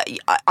I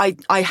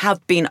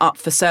have been up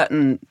for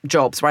certain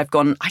jobs where I've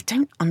gone, I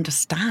don't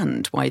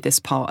understand why this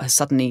part has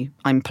suddenly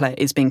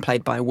is being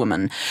played by a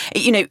woman.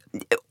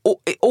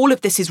 All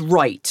of this is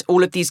right.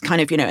 All of these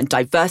kind of, and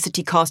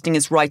diversity casting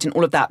is right and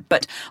all of that.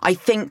 But I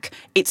think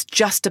it's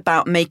just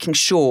about making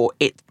sure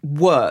it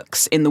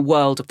works in the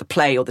world of the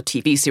play or the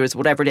TV series, or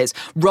whatever it is,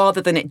 rather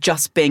than it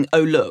just being,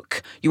 oh,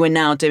 look, you are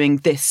now doing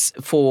this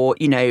for,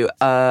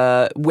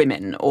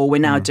 women, or we're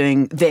now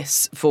doing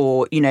this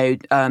for,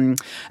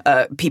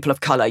 people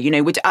of colour,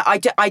 which I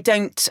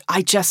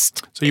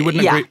just... So you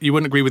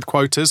wouldn't agree with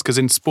quotas? Because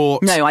in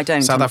sport... No, I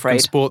don't, South I'm African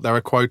afraid. sport, there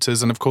are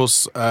quotas. And of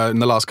course, in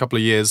the last couple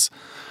of years...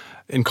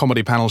 in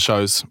comedy panel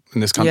shows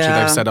in this country,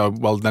 they've said, oh,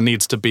 well, there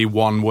needs to be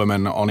one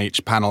woman on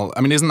each panel.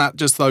 I mean, isn't that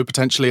just, though,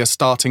 potentially a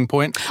starting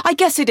point? I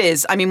guess it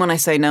is. I mean, when I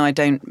say no, I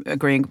don't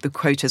agree with the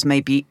quotas,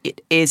 maybe it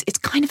is. It's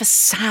kind of a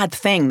sad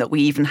thing that we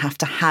even have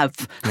to have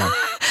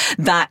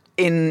that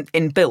in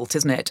built,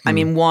 isn't it? I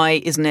mean, why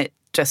isn't it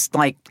just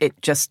like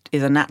it just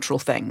is a natural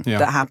thing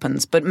that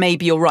happens? But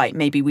maybe you're right.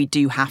 Maybe we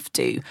do have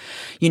to,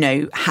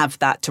 have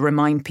that to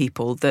remind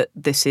people that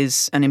this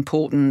is an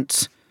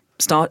important...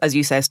 as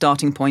you say, a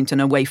starting point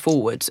and a way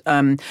forward.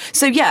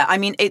 So yeah, I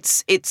mean,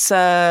 it's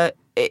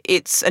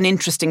an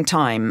interesting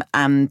time,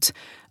 and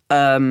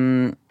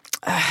I'm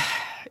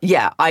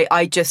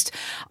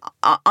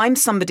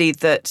somebody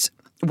that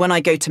when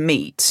I go to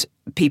meet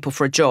people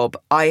for a job,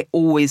 I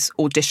always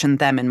audition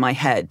them in my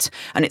head.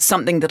 And it's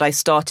something that I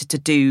started to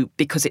do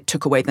because it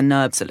took away the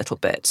nerves a little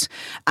bit.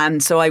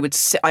 And so I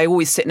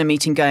always sit in a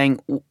meeting going,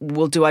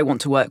 well, do I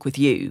want to work with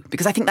you?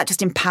 Because I think that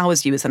just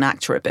empowers you as an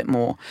actor a bit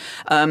more.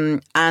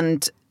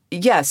 And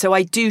so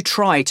I do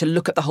try to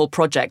look at the whole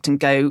project and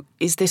go,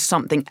 is this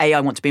something, I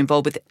want to be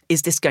involved with?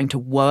 Is this going to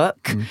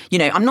work? You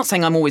know, I'm not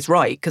saying I'm always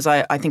right, because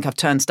I think I've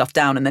turned stuff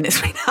down and then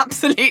it's been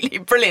absolutely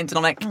brilliant. And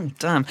I'm like,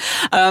 damn.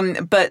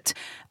 But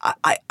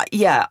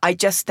I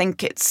just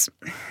think it's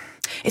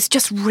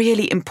just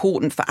really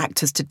important for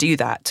actors to do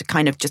that, to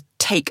kind of just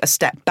take a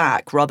step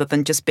back rather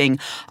than just being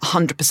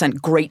 100%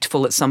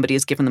 grateful that somebody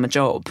has given them a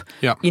job.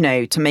 Yeah. You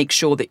know, to make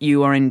sure that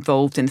you are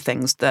involved in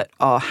things that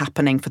are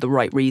happening for the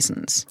right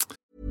reasons.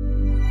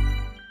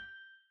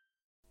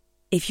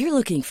 If you're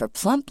looking for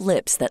plump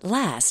lips that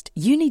last,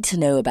 you need to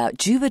know about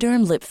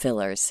Juvederm lip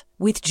fillers.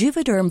 With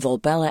Juvederm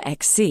Volbella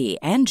XC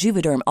and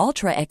Juvederm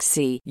Ultra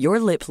XC, your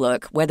lip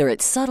look, whether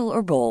it's subtle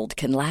or bold,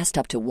 can last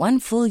up to 1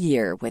 full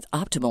year with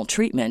optimal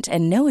treatment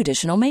and no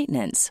additional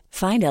maintenance.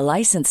 Find a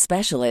licensed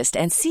specialist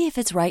and see if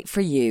it's right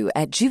for you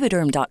at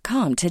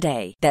Juvederm.com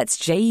today. That's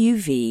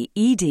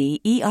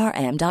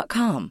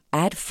JUVEDERM.com.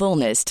 Add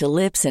fullness to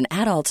lips in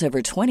adults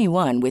over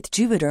 21 with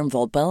Juvederm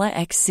Volbella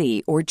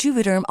XC or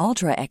Juvederm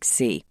Ultra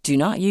XC. Do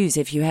not use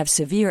if you have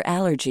severe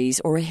allergies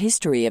or a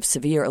history of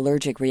severe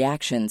allergic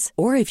reactions,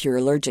 or if you're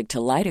allergic to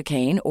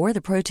lidocaine or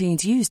the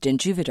proteins used in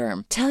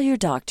Juvederm. Tell your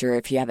doctor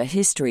if you have a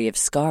history of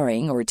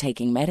scarring or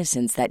taking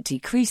medicines that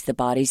decrease the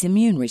body's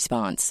immune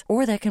response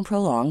or that can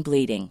prolong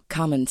bleeding.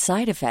 Common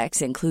side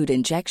effects include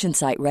injection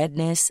site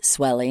redness,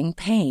 swelling,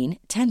 pain,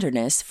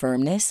 tenderness,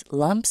 firmness,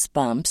 lumps,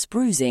 bumps,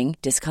 bruising,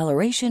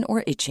 discoloration,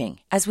 or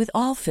itching. As with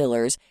all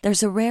fillers,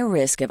 there's a rare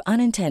risk of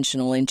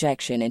unintentional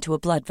injection into a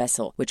blood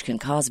vessel, which can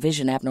cause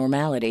vision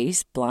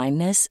abnormalities,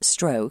 blindness,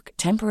 stroke,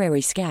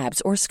 temporary scabs,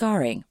 or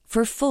scarring.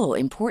 For full,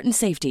 important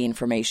safety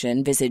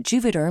information, visit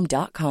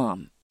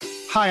Juvederm.com.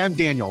 Hi, I'm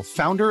Daniel,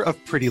 founder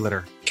of Pretty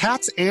Litter.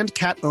 Cats and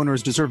cat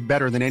owners deserve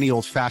better than any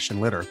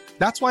old-fashioned litter.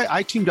 That's why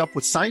I teamed up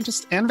with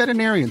scientists and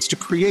veterinarians to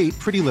create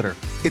Pretty Litter.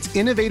 Its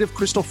innovative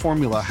crystal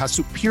formula has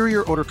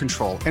superior odor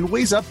control and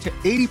weighs up to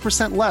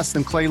 80% less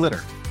than clay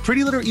litter.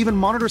 Pretty Litter even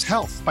monitors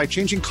health by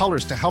changing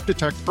colors to help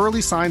detect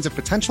early signs of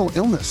potential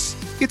illness.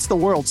 It's the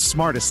world's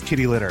smartest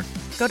kitty litter.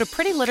 Go to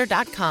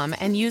prettylitter.com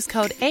and use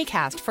code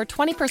ACAST for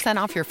 20%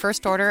 off your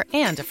first order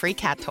and a free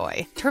cat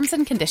toy. Terms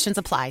and conditions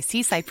apply.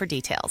 See site for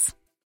details.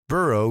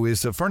 Burrow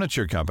is a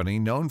furniture company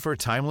known for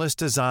timeless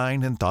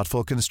design and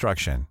thoughtful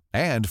construction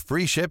and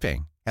free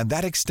shipping, and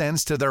that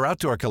extends to their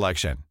outdoor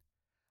collection.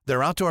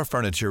 Their outdoor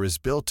furniture is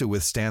built to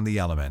withstand the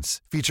elements,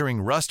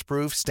 featuring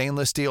rust-proof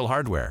stainless steel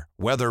hardware,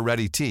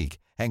 weather-ready teak,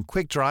 and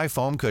quick-dry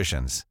foam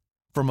cushions.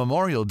 For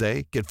Memorial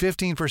Day, get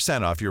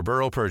 15% off your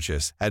Burrow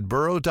purchase at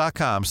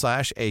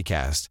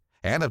burrow.com/ACAST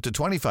and up to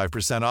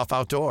 25% off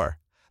outdoor.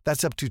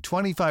 That's up to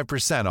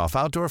 25% off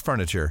outdoor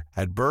furniture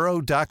at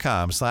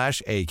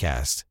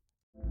burrow.com/ACAST.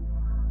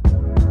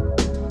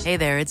 Hey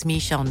there, it's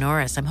Michelle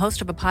Norris. I'm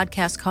host of a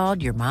podcast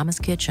called Your Mama's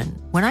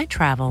Kitchen. When I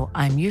travel,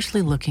 I'm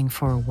usually looking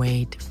for a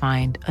way to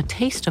find a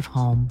taste of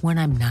home when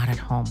I'm not at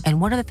home.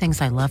 And one of the things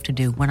I love to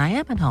do when I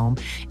am at home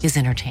is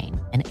entertain.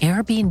 And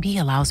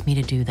Airbnb allows me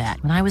to do that.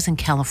 When I was in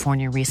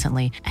California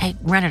recently, I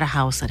rented a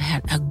house that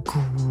had a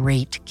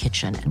great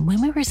kitchen. And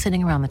when we were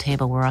sitting around the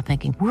table, we were all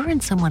thinking, we're in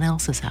someone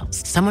else's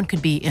house. Someone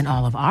could be in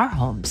all of our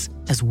homes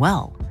as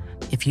well.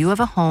 If you have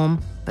a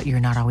home, but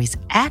you're not always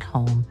at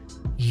home,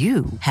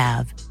 you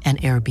have an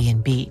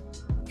Airbnb.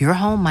 Your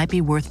home might be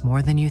worth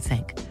more than you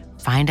think.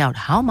 Find out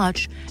how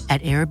much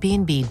at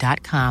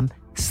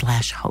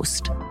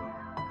airbnb.com/host.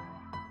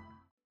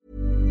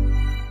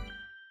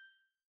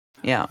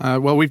 Yeah.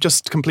 Well, we've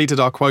just completed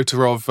our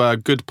quota of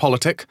good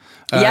politic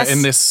Yes.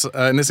 in this.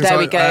 There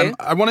we go.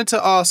 I wanted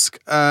to ask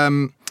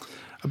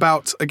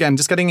about, again,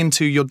 just getting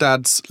into your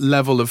dad's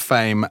level of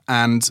fame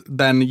and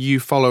then you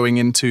following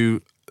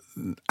into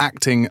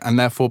acting and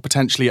therefore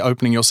potentially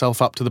opening yourself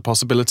up to the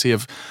possibility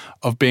of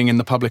being in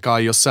the public eye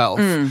yourself.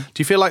 Do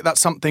you feel like that's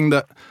something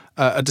that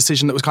a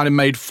decision that was kind of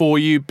made for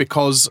you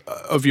because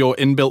of your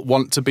inbuilt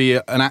want to be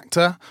an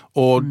actor,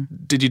 or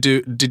did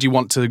you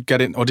want to get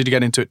in, or did you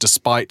get into it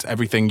despite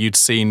everything you'd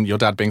seen, your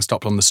dad being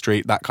stopped on the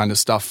street, that kind of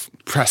stuff,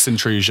 press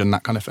intrusion,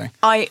 that kind of thing?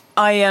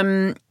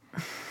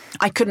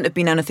 I couldn't have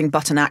been anything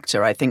but an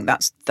actor. I think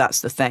that's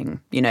the thing.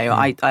 You know,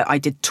 I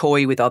did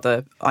toy with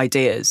other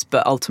ideas,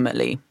 but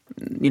ultimately,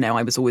 you know,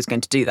 I was always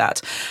going to do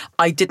that.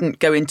 I didn't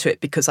go into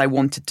it because I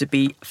wanted to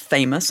be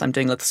famous. I'm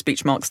doing little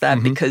speech marks there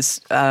because,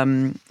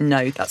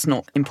 no, that's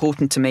not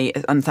important to me.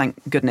 And thank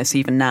goodness,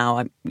 even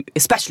now,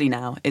 especially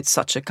now, it's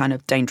such a kind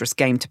of dangerous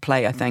game to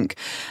play, I think.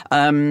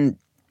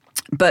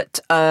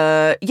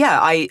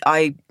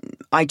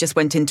 I just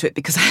went into it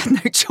because I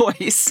had no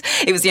choice.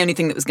 It was the only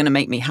thing that was going to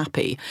make me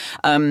happy.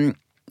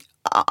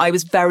 I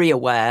was very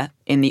aware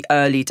in the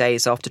early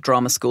days after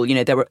drama school, you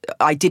know,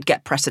 I did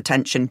get press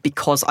attention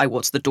because I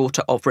was the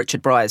daughter of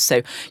Richard Briers.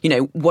 So, you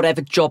know, whatever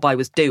job I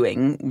was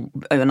doing,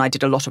 and I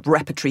did a lot of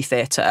repertory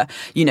theatre,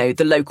 you know,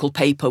 the local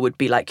paper would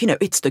be like, you know,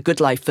 it's The Good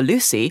Life for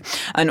Lucy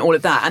and all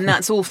of that. And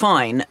that's all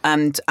fine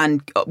and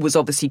was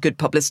obviously good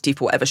publicity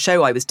for whatever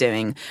show I was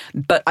doing.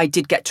 But I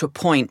did get to a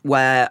point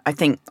where I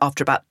think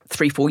after about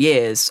 3-4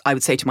 years, I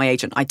would say to my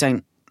agent, I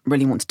don't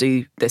really want to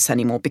do this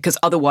anymore, because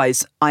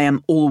otherwise I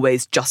am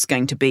always just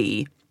going to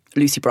be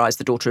Lucy Bryce,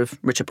 the daughter of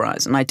Richard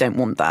Bryce, and I don't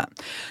want that.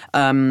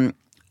 And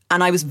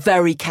I was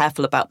very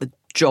careful about the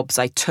jobs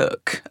I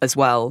took as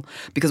well,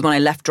 because when I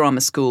left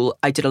drama school,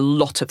 I did a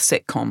lot of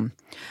sitcom.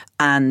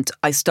 And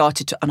I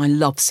started to, and I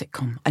love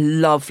sitcom. I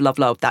love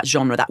that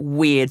genre, that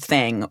weird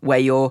thing where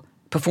you're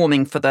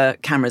performing for the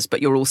cameras,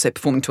 but you're also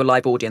performing to a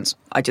live audience.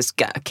 I just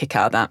get a kick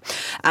out of that.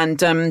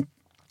 And,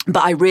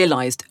 but I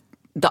realised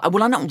that,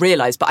 well, I not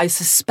realised, but I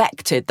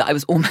suspected that I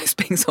was almost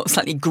being sort of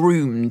slightly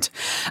groomed.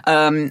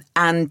 And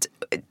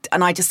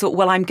I just thought,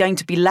 well, I'm going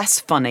to be less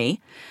funny,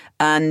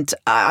 and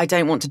I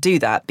don't want to do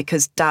that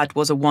because Dad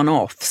was a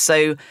one-off.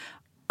 So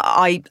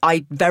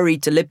I very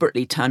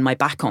deliberately turned my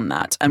back on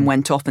that and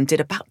went off and did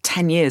about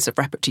 10 years of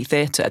repertory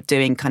theatre,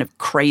 doing kind of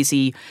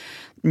crazy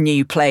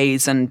new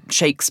plays and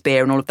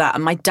Shakespeare and all of that.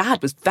 And my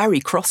dad was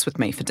very cross with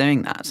me for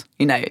doing that,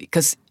 you know,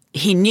 because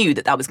he knew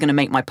that was going to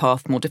make my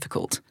path more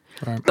difficult.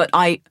 Right. But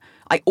I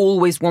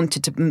always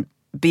wanted to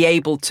be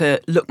able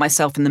to look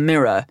myself in the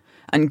mirror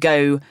and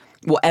go,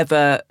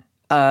 whatever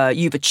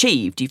you've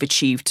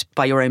achieved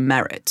by your own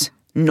merit,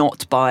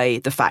 not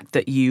by the fact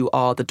that you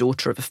are the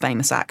daughter of a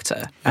famous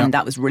actor. And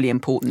that was really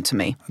important to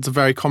me. It's a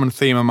very common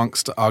theme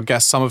amongst our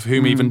guests, some of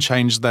whom even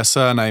changed their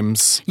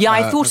surnames. Yeah,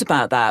 I thought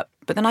about that,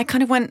 but then I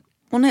kind of went,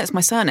 well, no, it's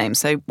my surname,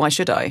 so why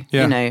should I?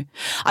 Yeah. You know,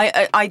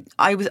 I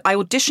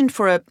auditioned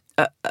for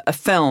a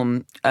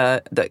film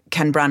that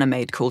Ken Branagh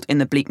made called In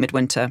the Bleak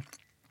Midwinter,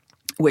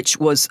 which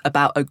was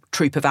about a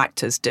troupe of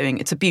actors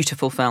it's a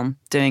beautiful film,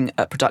 doing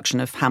a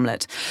production of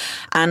Hamlet.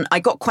 And I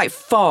got quite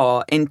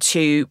far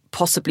into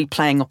possibly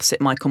playing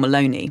opposite Michael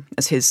Maloney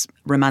as his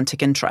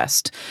romantic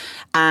interest.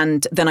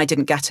 And then I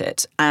didn't get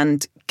it.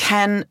 And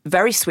Ken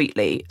very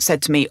sweetly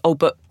said to me, oh,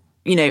 but,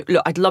 you know,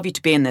 look, I'd love you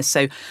to be in this.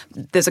 So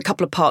there's a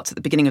couple of parts at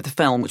the beginning of the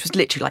film, which was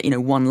literally like, you know,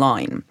 one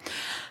line.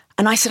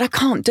 And I said, I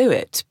can't do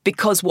it,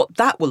 because what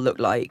that will look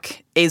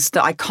like is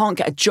that I can't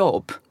get a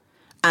job.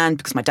 And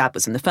because my dad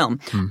was in the film,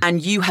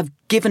 and you have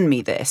given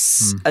me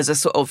this as a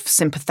sort of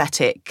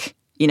sympathetic,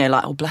 you know,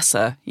 like, oh, bless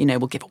her, you know,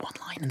 we'll give her one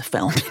line in the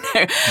film, you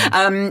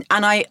know.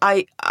 And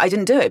I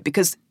didn't do it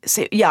because,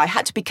 I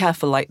had to be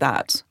careful like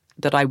that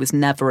I was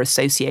never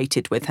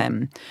associated with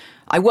him.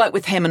 I worked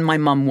with him and my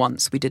mum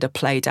once. We did a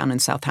play down in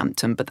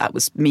Southampton, but that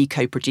was me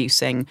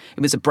co-producing.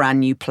 It was a brand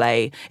new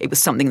play. It was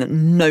something that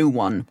no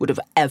one would have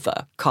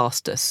ever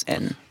cast us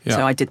in. Yeah.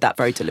 So I did that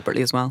very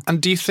deliberately as well. And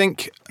do you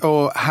think,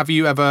 or have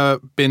you ever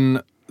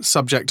been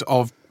subject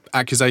of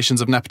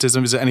accusations of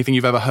nepotism? Is it anything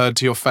you've ever heard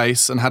to your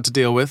face and had to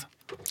deal with?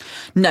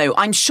 No,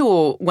 I'm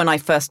sure when I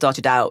first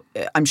started out,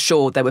 I'm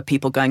sure there were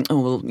people going, oh,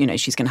 well, you know,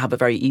 she's going to have a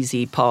very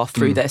easy path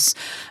through this.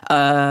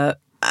 And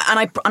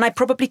I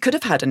probably could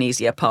have had an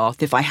easier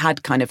path if I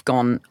had kind of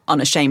gone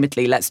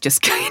unashamedly, let's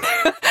just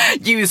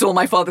use all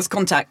my father's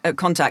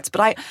contacts.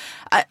 But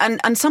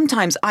I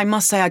sometimes I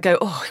must say I go,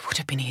 oh, it would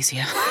have been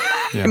easier.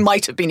 Yeah. It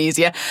might have been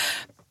easier.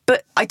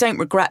 But I don't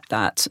regret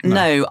that.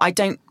 No, I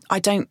don't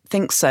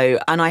think so.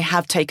 And I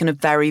have taken a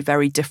very,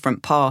 very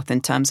different path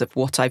in terms of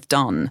what I've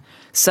done.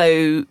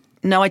 So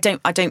no, I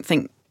don't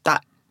think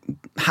that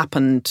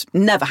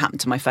never happened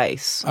to my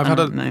face.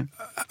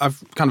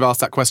 I've kind of asked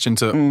that question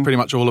to pretty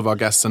much all of our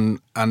guests, and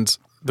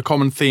the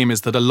common theme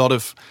is that a lot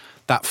of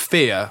that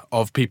fear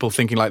of people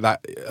thinking like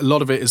that, a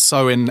lot of it is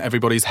so in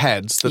everybody's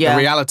heads that the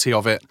reality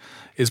of it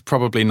is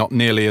probably not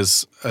nearly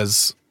as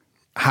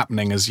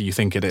happening as you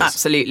think it is.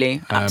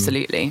 Absolutely.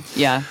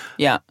 Yeah.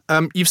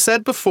 You've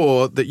said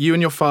before that you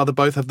and your father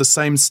both have the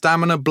same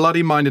stamina,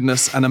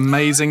 bloody-mindedness and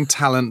amazing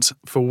talent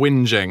for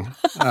whinging,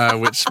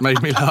 which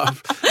made me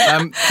laugh.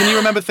 Can you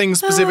remember things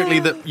specifically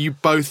that you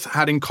both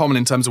had in common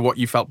in terms of what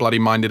you felt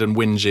bloody-minded and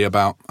whingy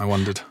about, I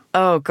wondered?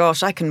 Oh,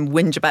 gosh, I can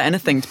whinge about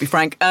anything, to be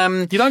frank.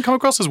 You don't come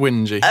across as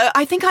whingy.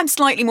 I think I'm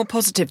slightly more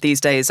positive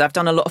these days. I've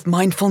done a lot of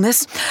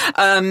mindfulness.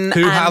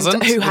 Who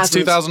hasn't? It's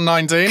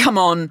 2019. Come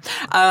on.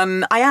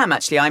 I am,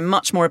 actually. I'm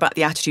much more about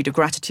the attitude of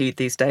gratitude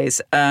these days.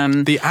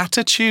 The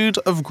attitude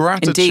of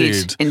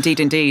gratitude?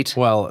 Indeed.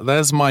 Well,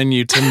 there's my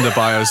new Tinder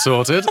bio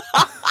sorted.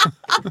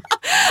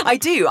 I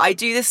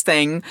do this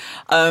thing.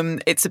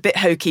 It's a bit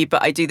hokey,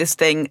 but I do this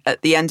thing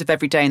at the end of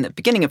every day and at the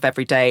beginning of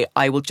every day.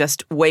 I will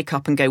just wake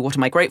up and go, what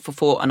am I grateful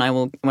for? And I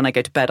will, when I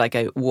go to bed, I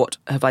go, what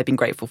have I been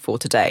grateful for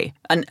today?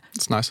 And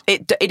it's nice.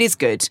 It is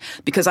good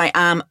because I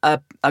am a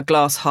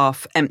glass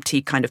half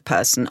empty kind of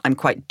person. I'm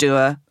quite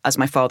doer, as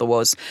my father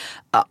was.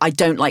 I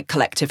don't like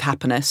collective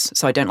happiness,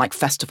 so I don't like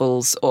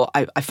festivals, or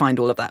I find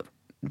all of that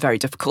very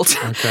difficult.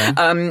 Okay.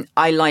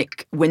 I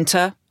like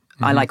winter.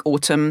 I like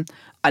autumn.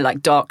 I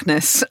like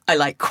darkness. I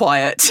like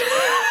quiet.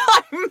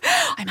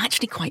 I'm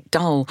actually quite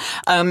dull.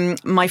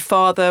 My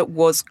father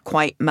was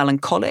quite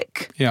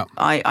melancholic. Yeah.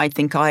 I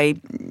think I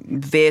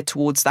veer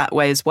towards that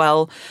way as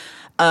well.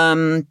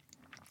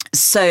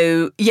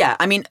 So, yeah,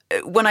 I mean,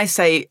 when I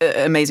say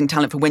amazing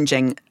talent for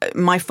whinging,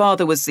 my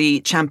father was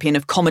the champion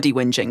of comedy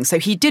whinging. So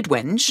he did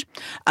whinge,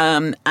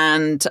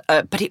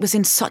 but it was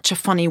in such a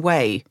funny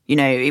way. You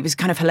know, it was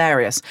kind of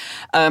hilarious.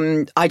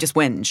 I just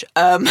whinge.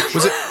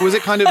 Was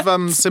it kind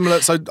of similar?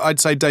 So I'd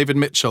say David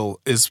Mitchell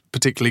is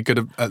particularly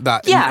good at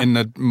that in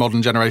the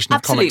modern generation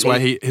of comics, where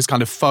his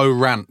kind of faux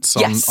rants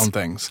on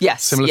things.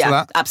 Yes. Similar to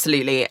that?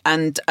 Absolutely.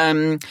 And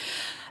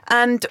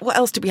what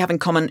else did we have in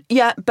common?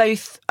 Yeah,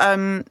 both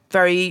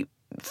very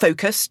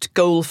focused,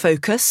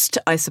 goal-focused,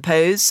 I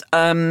suppose,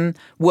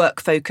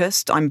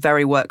 work-focused. I'm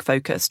very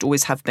work-focused,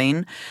 always have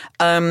been.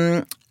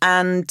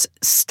 And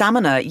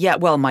stamina, yeah,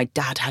 well, my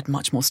dad had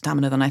much more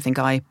stamina than I think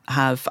I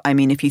have. I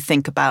mean, if you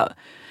think about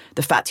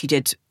the fact he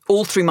did,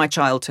 all through my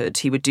childhood,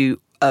 he would do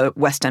a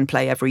West End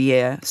play every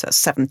year, so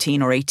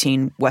 17 or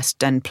 18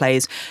 West End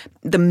plays.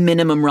 The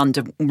minimum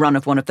run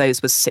of one of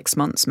those was 6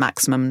 months,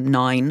 maximum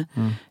 9,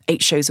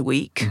 8 shows a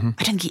week. Mm-hmm.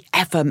 I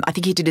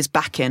think he did his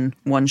back in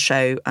one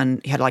show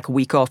and he had like a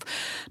week off.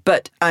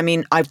 But I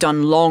mean, I've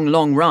done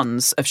long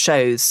runs of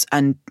shows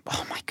and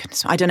oh my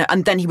goodness, I don't know.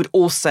 And then he would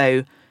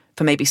also,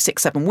 for maybe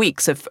 6-7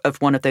 weeks of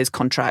one of those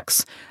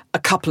contracts, a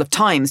couple of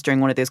times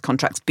during one of those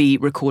contracts, be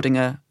recording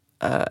a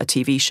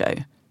TV show.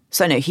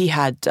 So no, he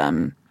had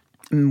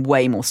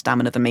way more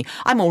stamina than me.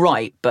 I'm all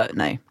right, but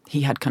no, he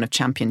had kind of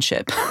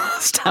championship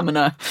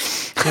stamina.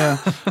 Yeah.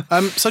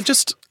 So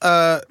just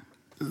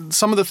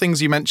some of the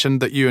things you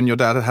mentioned that you and your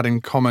dad had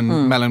in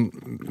common,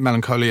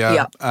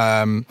 melancholia,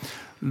 and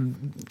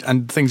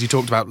things you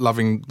talked about,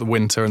 loving the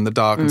winter and the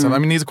dark and stuff. I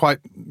mean, these are quite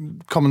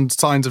common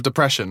signs of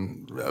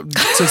depression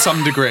to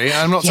some degree.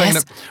 I'm not saying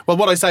that. Well,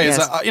 what I say is,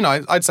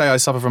 I'd say I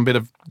suffer from a bit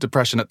of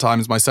depression at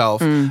times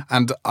myself,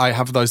 and I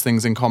have those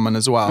things in common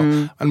as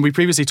well. And we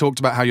previously talked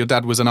about how your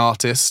dad was an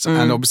artist,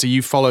 and obviously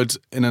you followed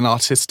in an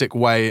artistic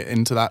way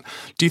into that.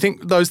 Do you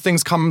think those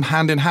things come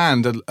hand in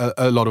hand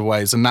a lot of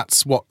ways, and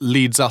that's what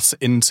leads us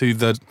into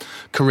the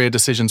career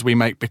decisions we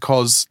make,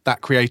 because that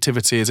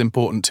creativity is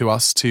important to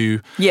us to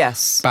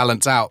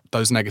balance out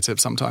those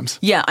negatives sometimes?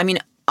 Yeah, I mean,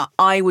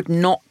 I would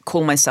not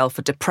call myself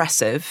a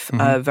depressive,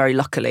 very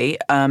luckily.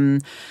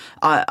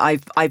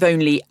 I've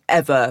only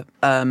ever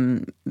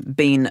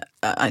been,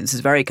 this is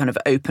a very kind of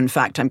open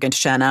fact I'm going to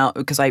share now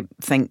because I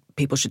think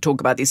people should talk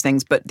about these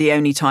things, but the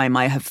only time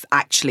I have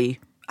actually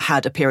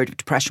had a period of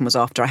depression was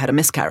after I had a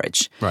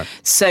miscarriage. Right.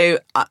 So,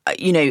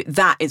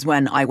 that is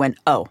when I went,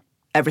 oh,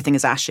 everything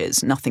is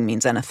ashes, nothing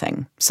means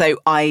anything. So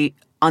I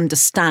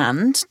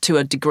understand to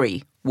a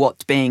degree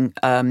what being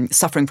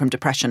suffering from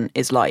depression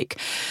is like.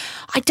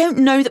 I don't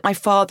know that my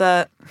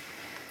father,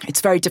 it's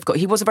very difficult.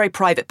 He was a very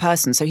private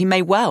person, so he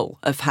may well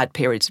have had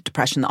periods of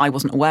depression that I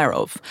wasn't aware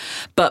of.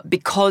 But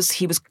because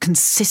he was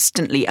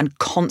consistently and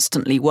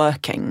constantly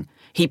working,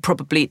 he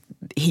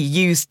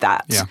used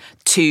that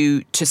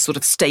to sort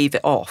of stave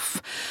it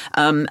off.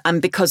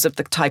 And because of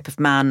the type of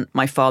man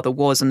my father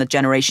was and the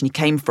generation he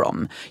came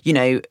from,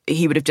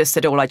 he would have just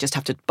said, oh, well, I just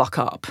have to buck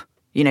up.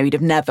 He'd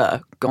have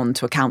never gone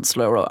to a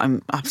counsellor or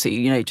I'm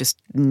absolutely, just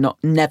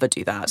never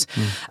do that.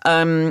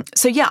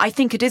 So, yeah, I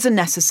think it is a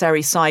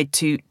necessary side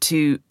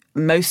to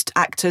most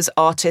actors,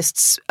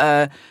 artists,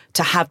 to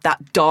have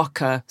that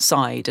darker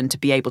side and to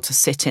be able to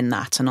sit in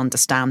that and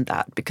understand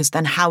that, because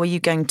then how are you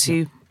going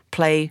to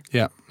play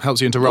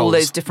helps you into roles. All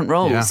those different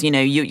roles,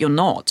 you're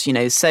not,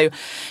 So,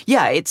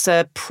 yeah, it's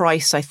a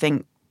price I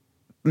think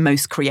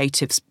most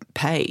creatives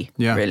pay,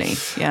 really.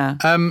 Yeah.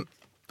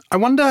 I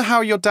wonder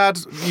how you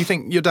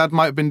think your dad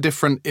might have been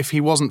different if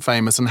he wasn't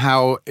famous and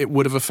how it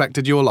would have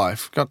affected your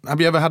life. Have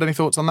you ever had any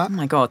thoughts on that? Oh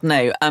my God,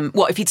 no.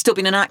 What, if he'd still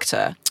been an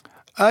actor?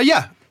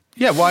 Yeah,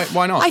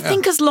 why not? I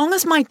think as long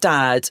as my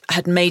dad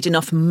had made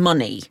enough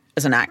money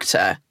as an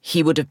actor,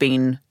 he would have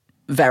been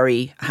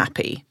very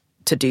happy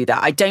to do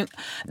that.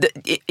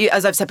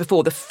 As I've said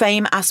before, the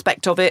fame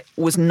aspect of it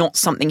was not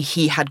something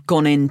he had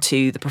gone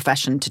into the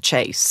profession to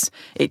chase.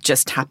 It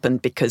just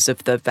happened because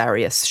of the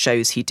various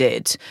shows he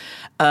did.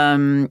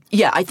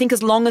 I think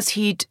as long as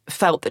he'd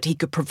felt that he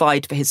could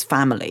provide for his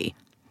family,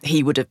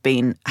 he would have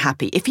been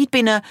happy. If he'd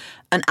been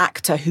an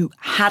actor who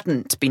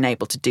hadn't been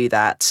able to do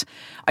that,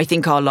 I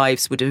think our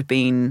lives would have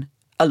been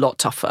a lot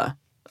tougher,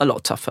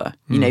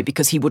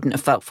 because he wouldn't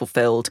have felt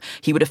fulfilled.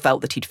 He would have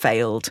felt that he'd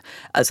failed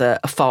as a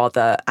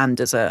father and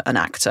as an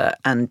actor.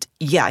 And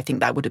I think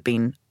that would have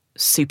been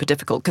super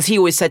difficult, because he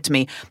always said to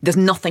me, there's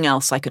nothing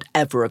else I could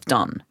ever have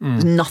done.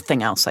 There's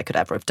nothing else I could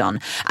ever have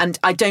done. And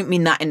I don't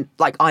mean that in,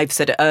 like I've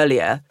said it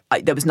earlier,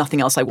 there was nothing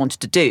else I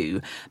wanted to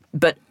do.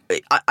 But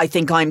I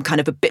think I'm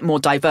kind of a bit more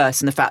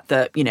diverse in the fact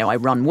that, I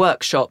run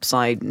workshops,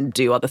 I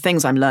do other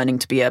things. I'm learning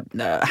to be a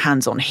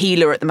hands-on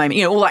healer at the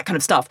moment, all that kind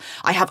of stuff.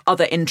 I have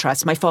other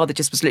interests. My father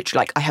just was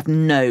literally like, I have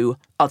no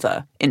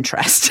other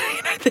interest.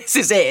 This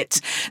is it.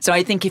 So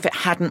I think if it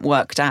hadn't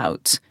worked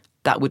out,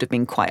 that would have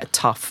been quite a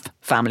tough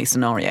family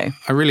scenario.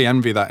 I really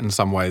envy that in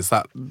some ways,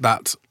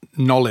 that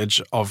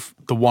knowledge of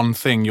the one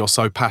thing you're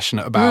so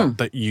passionate about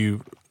that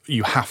you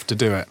have to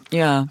do it.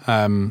 Yeah.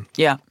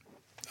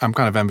 I'm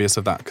kind of envious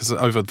of that, because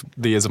over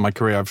the years of my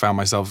career, I've found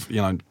myself,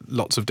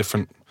 lots of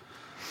different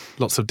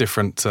lots of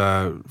different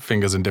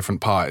fingers in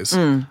different pies.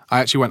 I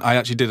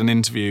actually did an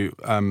interview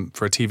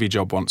for a TV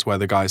job once where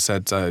the guy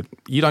said,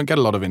 you don't get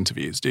a lot of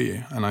interviews, do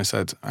you? And I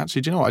said,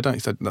 actually, do you know what? I don't. He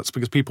said, that's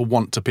because people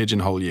want to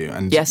pigeonhole you,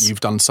 and you've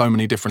done so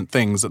many different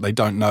things that they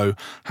don't know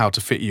how to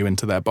fit you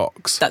into their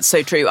box. That's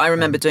so true. I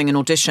remember doing an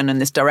audition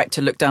and this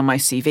director looked down my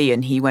CV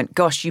and he went,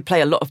 gosh, you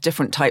play a lot of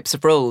different types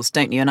of roles,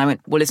 don't you? And I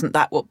went, well, isn't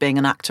that what being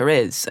an actor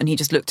is? And he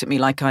just looked at me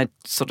like I'd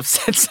sort of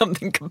said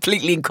something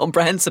completely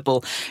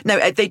incomprehensible. No,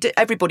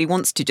 everybody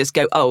wants to just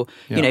go,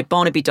 you know,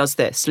 Barnaby does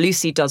this,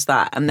 Lucy does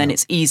that, and then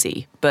it's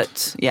easy.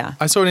 But yeah.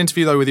 I saw an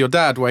interview though with your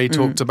dad where he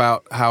talked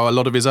about how a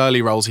lot of his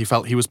early roles he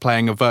felt he was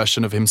playing a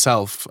version of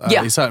himself.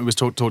 He certainly was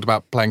talked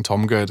about playing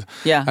Tom Good.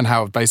 Yeah. And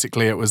how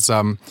basically it was,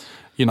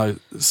 you know,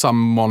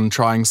 someone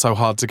trying so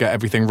hard to get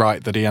everything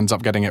right that he ends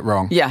up getting it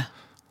wrong. Yeah.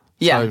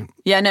 Yeah. So,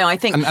 no, I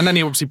think... And then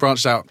he obviously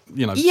branched out,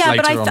 you know, yeah,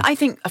 later but I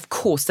think, of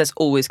course, there's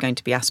always going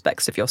to be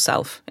aspects of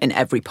yourself in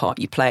every part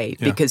you play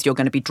because you're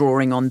going to be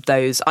drawing on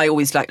those. I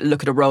always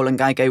look at a role and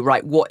I go,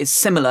 right, what is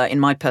similar in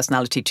my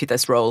personality to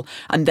this role?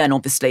 And then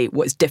obviously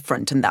what is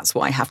different, and that's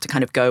what I have to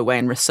kind of go away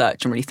and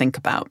research and really think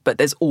about. But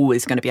there's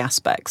always going to be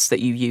aspects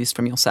that you use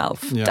from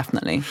yourself,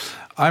 definitely.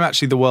 I'm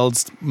actually the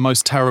world's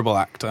most terrible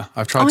actor.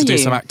 I've tried to do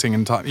some acting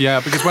in time.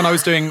 Yeah, because when I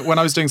was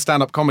doing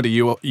stand-up comedy,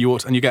 you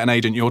get an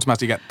agent, you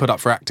automatically get put up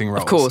for acting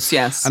roles. Of course,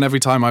 yes. And every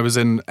time I was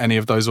in any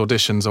of those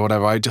auditions or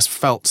whatever, I just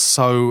felt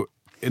so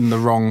in the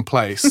wrong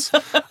place.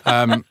 So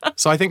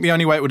I think the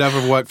only way it would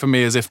ever work for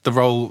me is if the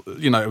role,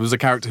 you know, it was a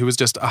character who was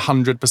just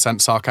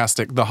 100%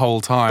 sarcastic the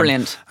whole time.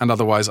 Brilliant. And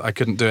otherwise I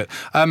couldn't do it.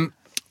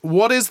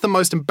 What is the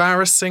most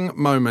embarrassing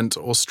moment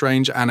or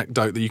strange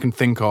anecdote that you can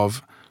think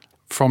of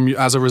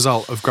as a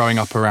result of growing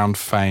up around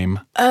fame?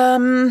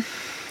 I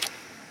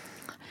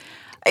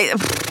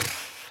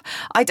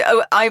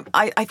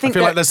think I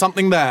feel like there's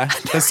something there.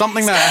 There's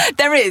something there.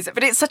 There is,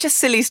 but it's such a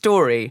silly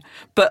story.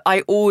 But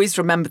I always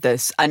remember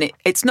this, and it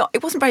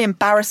wasn't very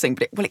embarrassing,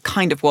 but it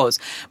kind of was.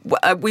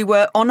 We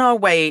were on our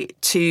way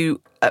to.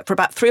 For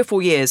about 3 or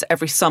 4 years,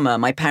 every summer,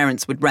 my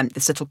parents would rent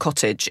this little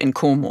cottage in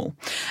Cornwall,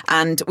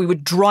 and we were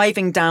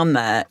driving down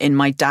there in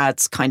my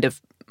dad's kind of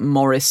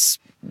Morris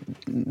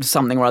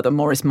something or other,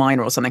 Morris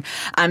Minor or something,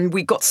 and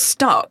we got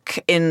stuck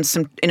in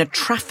a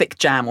traffic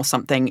jam or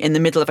something in the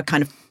middle of a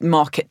kind of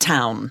market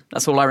town.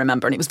 That's all I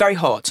remember, and it was very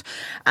hot,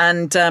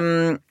 and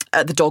the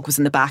dog was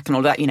in the back and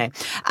all that, you know.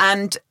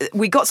 And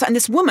and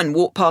this woman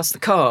walked past the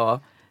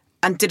car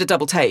and did a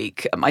double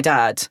take at my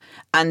dad,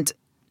 and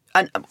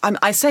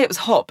I say it was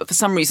hot, but for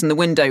some reason the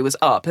window was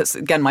up. It's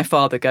again my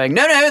father going,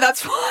 no,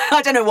 that's why.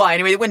 I don't know why.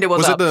 Anyway, the window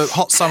was up. Was it the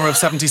hot summer of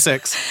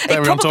 '76 that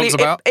everyone talks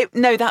about?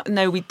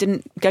 No, we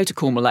didn't go to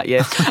Cornwall that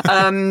year.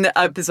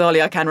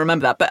 Bizarrely, I can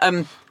remember that. But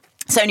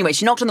so anyway,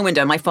 she knocked on the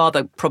window. My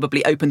father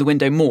probably opened the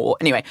window more.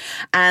 Anyway,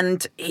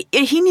 and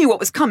he knew what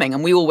was coming,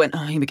 and we all went,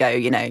 oh, here we go,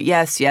 you know,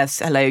 yes,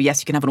 hello,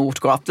 yes, you can have an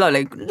autograph,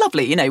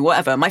 lovely, you know,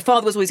 whatever. My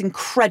father was always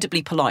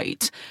incredibly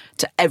polite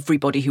to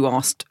everybody who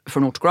asked for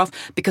an autograph,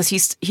 because he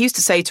used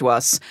to say to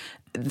us,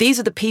 these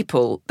are the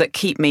people that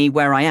keep me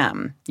where I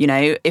am. You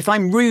know, if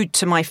I'm rude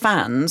to my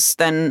fans,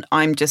 then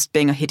I'm just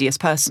being a hideous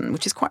person,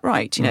 which is quite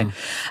right, you know.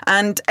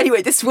 And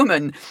anyway, this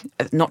woman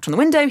knocked on the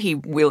window. He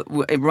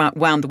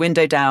wound the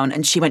window down,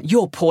 and she went,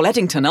 "You're Paul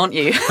Eddington, aren't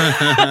you?"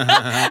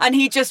 And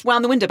he just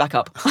wound the window back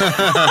up.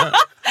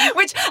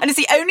 And it's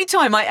the only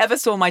time I ever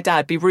saw my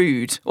dad be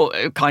rude, or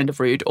kind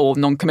of rude, or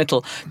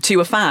non-committal to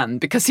a fan,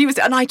 because he was,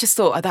 and I just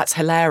thought, oh, that's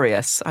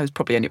hilarious. I was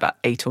probably only about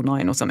 8 or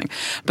 9 or something,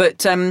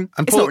 but it's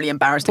not really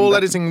embarrassing. Paul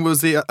Eddington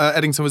was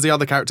the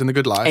other character in The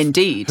Good Life.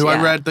 Indeed, who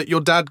I read that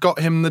your dad got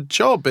him the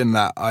job in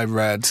that. I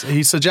read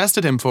he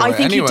suggested him for it. I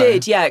think anyway. he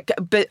did, yeah.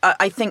 But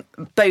I think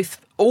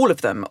all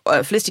of them,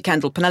 Felicity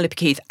Kendal, Penelope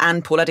Keith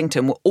and Paul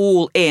Eddington, were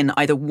all in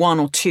either 1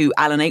 or 2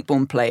 Alan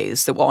Ayckbourn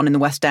plays that were on in the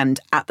West End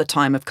at the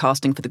time of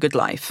casting for The Good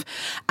Life.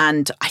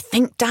 And I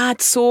think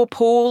Dad saw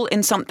Paul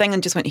in something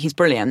and just went, he's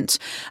brilliant.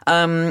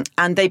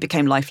 And they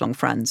became lifelong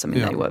friends. I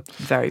mean, they were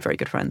very, very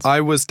good friends.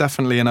 I was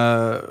definitely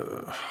I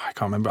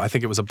can't remember, I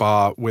think it was a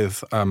bar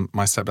with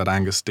my stepdad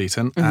Angus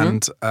Deaton,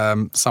 and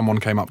someone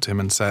came up to him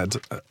and said,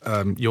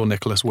 you're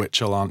Nicholas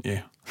Witchell, aren't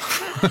you?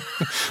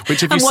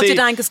 Which, if you what did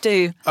Angus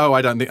do? Oh,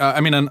 I don't think. I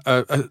mean, an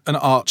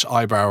arch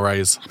eyebrow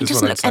raise. He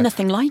doesn't look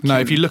anything like him. No,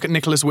 if you look at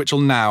Nicholas Witchell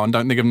now and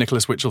don't think of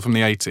Nicholas Witchell from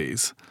the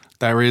 80s,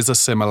 there is a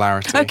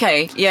similarity.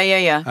 Okay,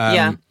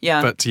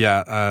 yeah. But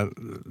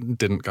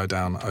didn't go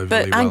down overly well.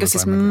 But Angus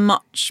is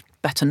much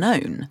better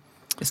known,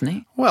 isn't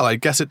he? Well, I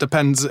guess it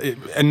depends.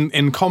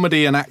 In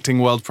comedy and acting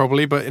world,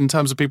 probably, but in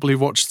terms of people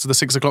who've watched the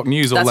 6 o'clock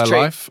news all their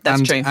life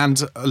and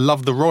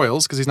love the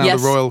Royals, because he's now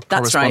the Royal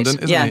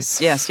correspondent, isn't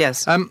he?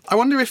 Yes. I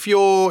wonder if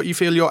you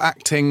feel your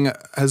acting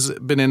has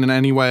been in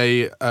any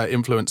way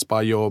influenced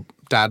by your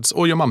dad's,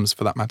 or your mum's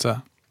for that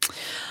matter.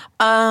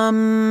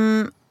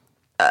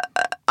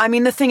 I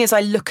mean, the thing is,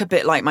 I look a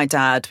bit like my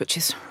dad, which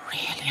is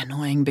really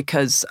annoying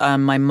because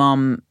my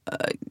mum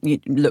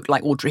looked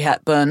like Audrey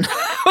Hepburn.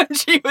 when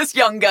she was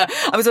younger.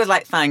 I was always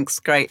like, thanks,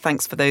 great,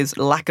 thanks for those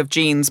lack of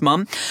genes,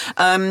 Mum.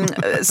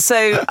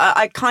 So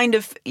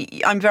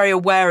I'm very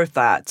aware of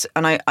that,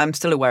 and I'm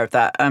still aware of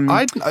that.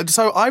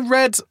 So I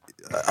read,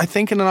 I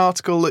think in an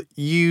article that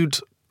you'd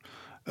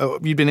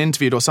been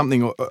interviewed or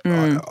something. Or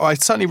I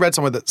certainly read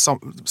somewhere that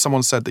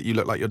someone said that you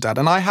look like your dad,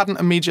 and I hadn't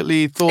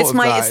immediately thought of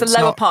that. It's the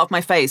lower part of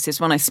my face. It's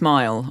when I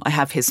smile. I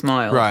have his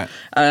smile. Right.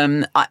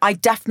 I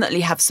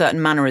definitely have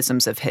certain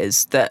mannerisms of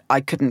his that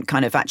I couldn't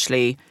kind of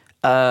actually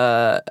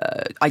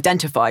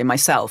identify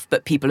myself,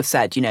 but people have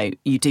said,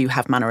 you do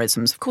have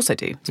mannerisms. Of course I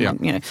do. So,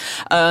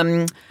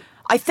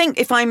 I think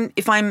if I'm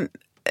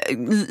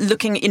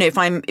looking, if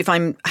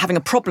I'm having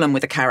a problem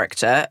with a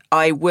character,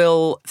 I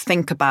will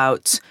think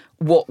about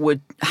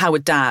how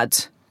would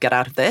Dad get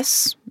out of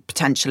this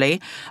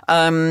potentially,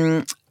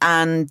 it's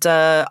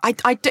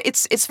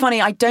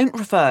funny. I don't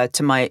refer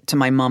to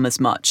my mum as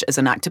much as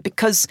an actor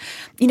because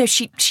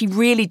she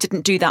really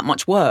didn't do that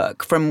much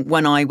work from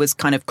when I was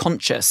kind of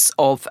conscious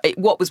of it.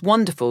 What was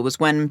wonderful was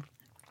when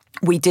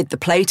we did the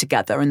play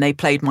together and they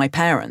played my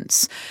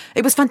parents.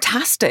 It was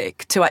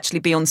fantastic to actually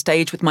be on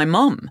stage with my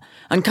mum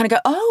and kind of go,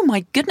 oh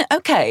my goodness,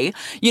 okay,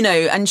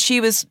 and she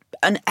was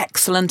an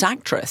excellent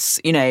actress,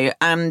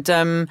 and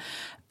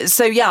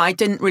so yeah, I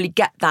didn't really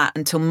get that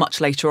until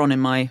much later on in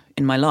my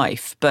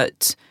life.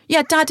 But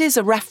yeah, Dad is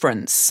a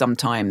reference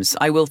sometimes.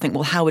 I will think,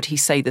 well, how would he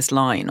say this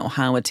line, or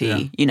how would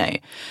he,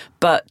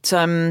 But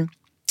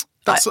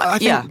I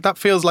think that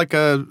feels like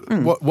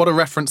what a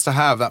reference to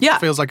have. That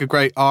feels like a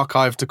great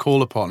archive to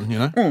call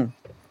upon.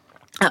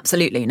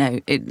 Absolutely, no,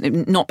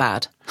 not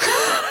bad.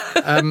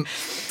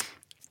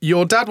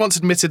 Your dad once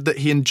admitted that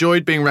he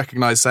enjoyed being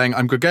recognised, saying,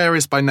 "I'm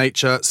gregarious by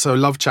nature, so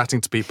love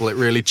chatting to people. It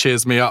really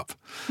cheers me up."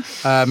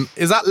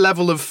 Is that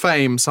level of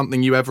fame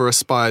something you ever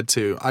aspired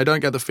to? I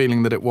don't get the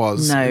feeling that it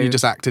was. No. You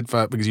just acted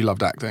because you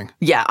loved acting.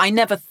 Yeah, I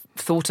never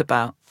thought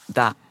about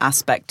that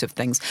aspect of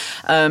things.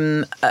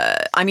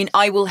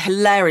 I will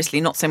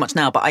hilariously, not so much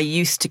now, but I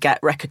used to get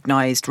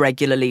recognised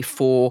regularly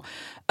for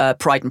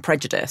Pride and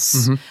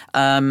Prejudice.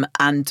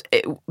 And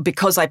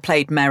because I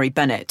played Mary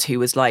Bennet, who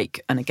was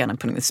like, and again I'm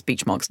putting the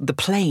speech marks, the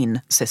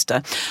plain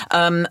sister,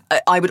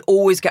 I would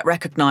always get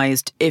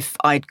recognised if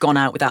I'd gone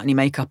out without any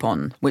makeup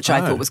on, which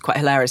I thought was quite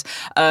hilarious.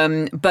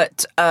 So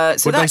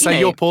would they say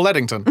you're Paul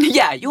Eddington?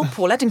 Yeah, you're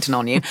Paul Eddington,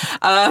 aren't you?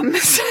 And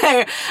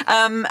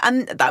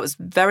that was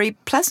very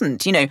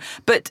pleasant,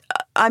 But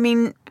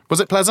was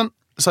it pleasant?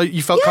 So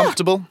you felt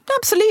comfortable?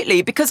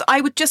 Absolutely, because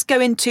I would just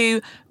go into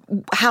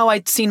how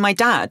I'd seen my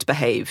dad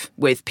behave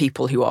with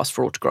people who asked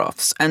for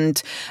autographs.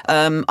 And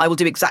I will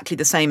do exactly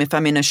the same if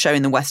I'm in a show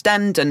in the West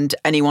End and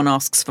anyone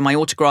asks for my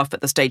autograph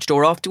at the stage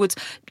door afterwards.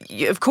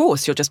 Of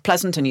course, you're just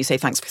pleasant and you say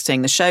thanks for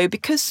seeing the show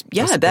because,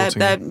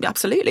 they're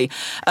absolutely.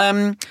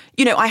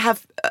 I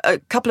have a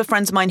couple of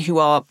friends of mine who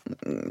are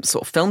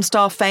sort of film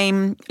star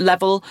fame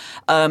level.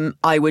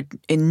 I would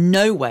in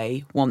no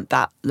way want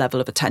that level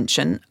of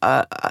attention.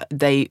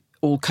 They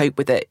all cope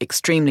with it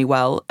extremely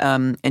well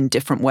in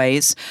different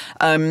ways.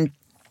 And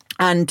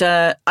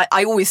I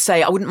always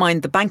say I wouldn't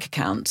mind the bank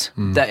account,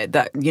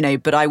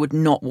 but I would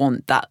not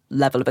want that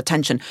level of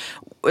attention.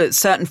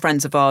 Certain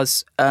friends of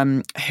ours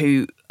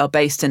who are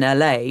based in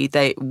LA,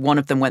 one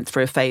of them went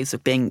through a phase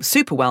of being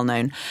super well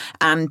known,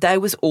 and there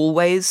was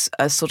always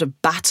a sort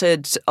of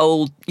battered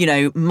old,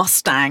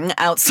 Mustang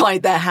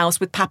outside their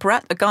house with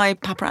a guy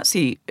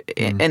paparazzi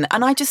in,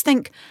 and I just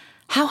think,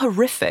 how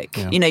horrific.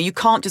 Yeah. You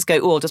can't just go,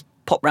 I'll just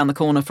pop round the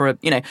corner for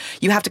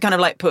you have to kind of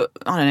like put,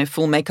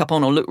 full makeup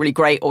on or look really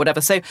great or whatever.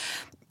 So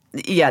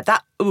yeah,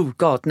 oh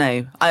God,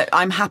 no.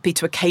 I'm happy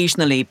to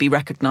occasionally be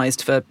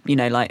recognised for,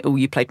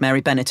 you played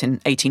Mary Bennet in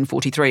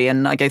 1843,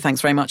 and I go,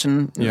 thanks very much,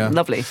 and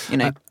lovely,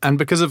 And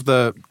because of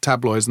the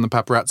tabloids and the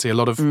paparazzi, a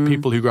lot of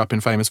people who grew up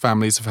in famous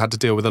families have had to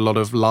deal with a lot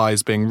of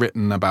lies being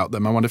written about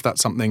them. I wonder if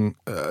that's something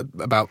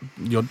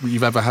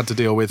you've ever had to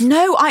deal with.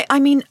 No, I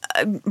mean,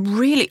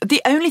 really,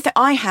 the only thing,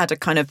 I had a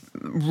kind of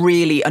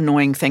really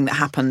annoying thing that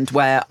happened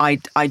where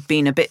I'd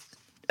been a bit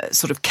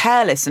sort of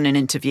careless in an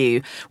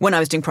interview when I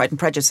was doing Pride and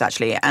Prejudice,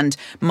 actually, and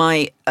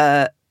my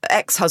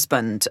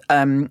ex-husband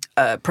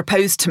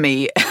proposed to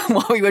me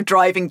while we were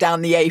driving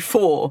down the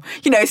A4.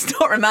 It's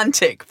not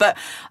romantic, but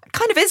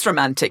kind of is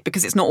romantic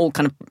because it's not all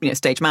kind of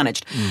stage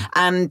managed.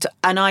 And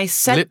I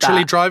said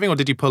literally driving, or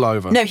did you pull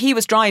over? No, he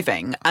was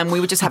driving, and we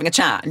were just having a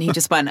chat, and he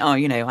just went,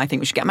 I think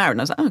we should get married.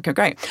 And I was like, oh, okay,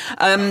 great.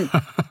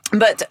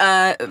 But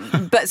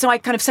so I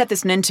kind of said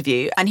this in an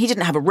interview, and he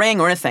didn't have a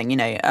ring or anything.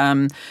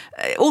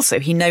 Also,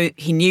 he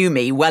knew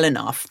me well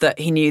enough that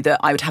he knew that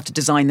I would have to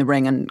design the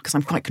ring, and because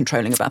I'm quite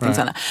controlling about things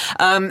like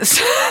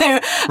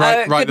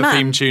that. Write the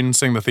theme tune,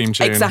 sing the theme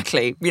tune.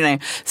 Exactly.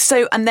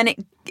 So, and then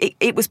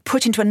it was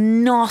put into a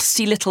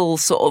nasty little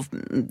sort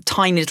of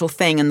tiny little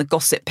thing in the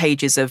gossip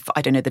pages of,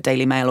 I don't know, the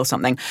Daily Mail or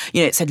something.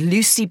 It said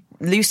Lucy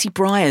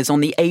Briars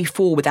on the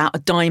A4 without a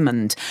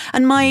diamond.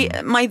 And my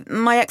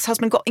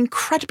ex-husband got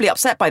incredibly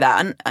upset by that,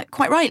 and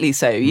quite rightly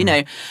so,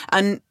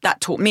 and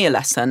that taught me a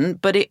lesson.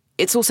 But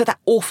it's also that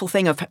awful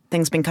thing of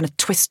things being kind of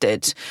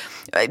twisted.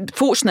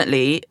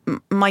 Fortunately,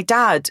 my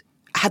dad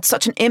had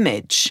such an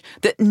image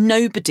that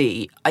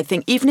nobody, I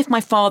think, even if my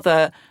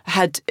father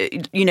had,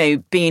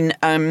 been,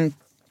 for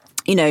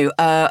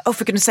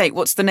goodness sake,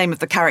 what's the name of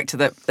the character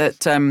that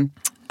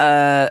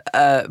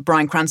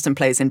Bryan Cranston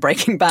plays in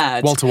Breaking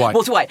Bad? Walter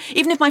White.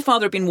 Even if my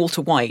father had been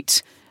Walter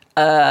White,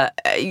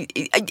 running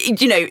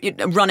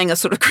a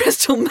sort of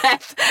crystal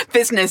meth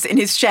business in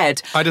his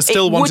shed, I'd have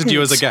still wanted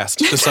you as a guest,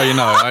 just so you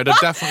know. I'd have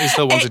definitely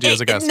still wanted you as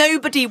a guest.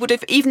 Nobody would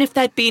have, even if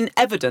there'd been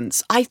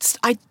evidence. I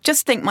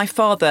just think my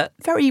father,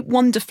 very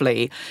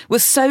wonderfully,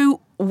 was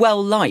so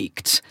well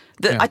liked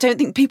that I don't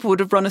think people would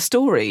have run a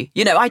story.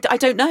 I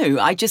don't know.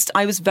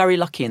 I was very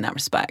lucky in that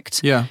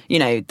respect. Yeah.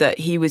 That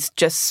he was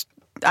just,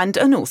 and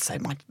also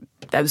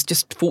there was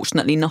just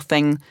fortunately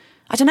nothing.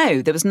 I don't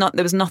know. There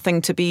was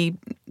nothing to be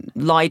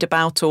lied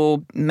about or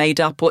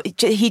made up, or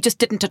he just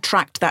didn't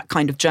attract that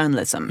kind of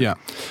journalism. Yeah,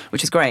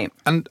 which is great.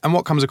 And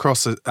what comes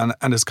across and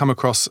has come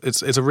across,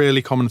 it's a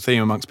really common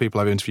theme amongst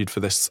people I've interviewed for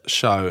this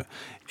show,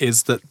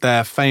 is that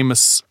their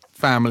famous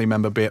family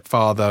member, be it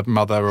father,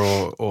 mother,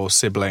 or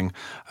sibling,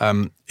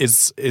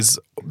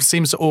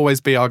 seems to always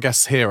be our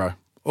guest's hero.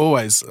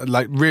 Always,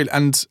 like really,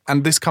 and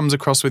this comes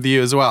across with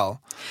you as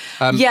well.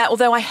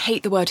 Although I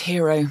hate the word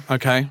hero.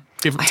 Okay.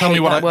 Tell me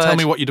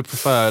what you'd have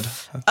preferred.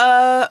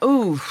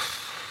 The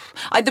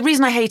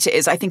reason I hate it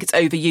is I think it's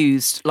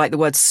overused, like the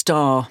word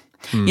star.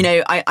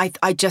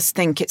 I just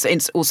think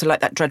it's also like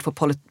that dreadful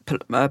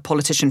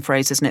politician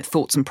phrase, isn't it?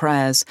 Thoughts and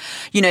prayers.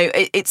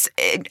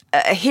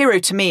 A hero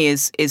to me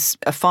is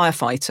a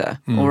firefighter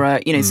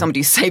or somebody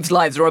who saves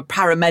lives, or a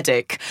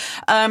paramedic.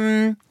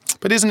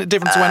 But isn't it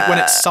different to when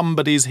it's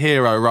somebody's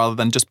hero rather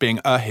than just being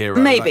a hero?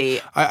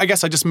 Maybe. Like, I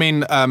guess I just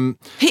mean,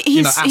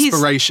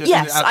 aspiration.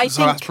 Yes, I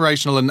think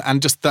aspirational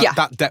and just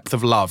that depth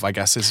of love, I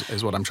guess,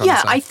 is what I'm trying to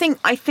say. Yeah,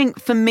 I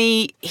think for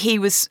me, he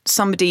was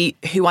somebody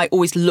who I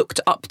always looked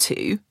up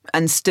to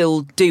and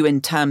still do in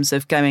terms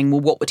of going,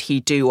 well, what would he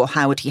do or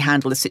how would he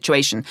handle the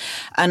situation?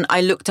 And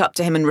I looked up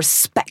to him and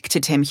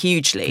respected him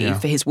hugely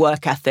for his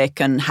work ethic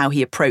and how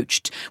he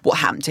approached what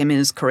happened to him in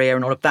his career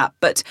and all of that.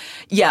 But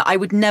yeah, I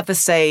would never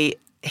say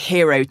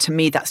hero. To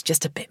me, that's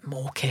just a bit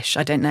mawkish.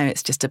 I don't know.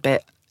 It's just a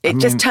bit. It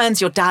just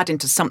turns your dad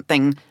into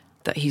something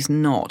that he's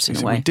not, in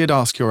a way. We did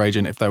ask your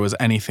agent if there was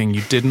anything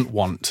you didn't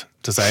want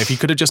to say. If he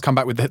could have just come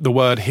back with the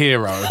word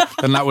hero,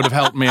 then that would have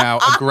helped me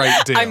out a great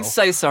deal. I'm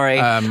so sorry.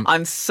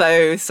 I'm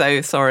so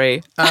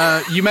sorry.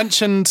 You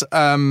mentioned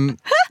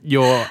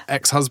your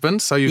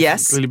ex-husband, so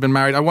you've really been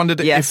married. I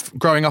wondered if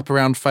growing up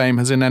around fame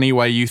has in any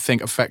way you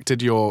think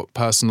affected your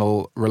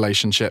personal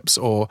relationships,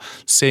 or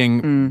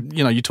seeing,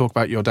 you talk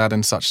about your dad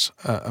in such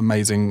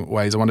amazing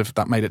ways. I wonder if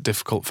that made it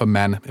difficult for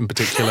men in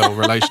particular, or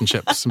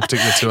relationships in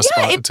particular to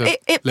aspire to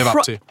live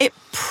up to. It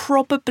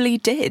probably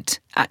did,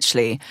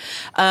 actually.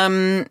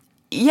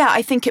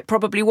 I think it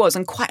probably was,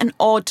 and quite an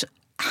odd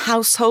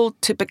household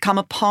to become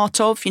a part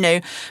of.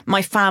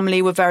 My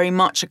family were very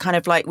much a kind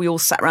of like, we all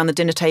sat around the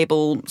dinner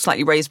table,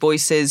 slightly raised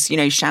voices,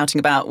 shouting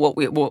about what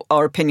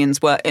our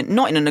opinions were,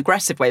 not in an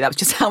aggressive way. That was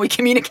just how we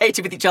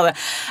communicated with each other.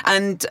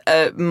 And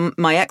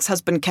my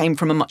ex-husband came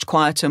from a much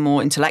quieter,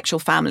 more intellectual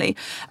family.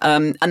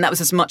 And that was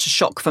as much a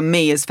shock for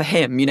me as for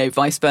him,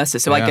 vice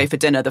versa. So I'd go for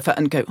dinner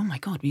and go, oh my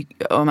God,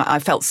 I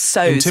felt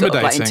so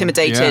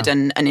intimidated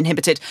and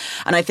inhibited.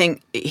 And I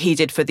think he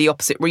did for the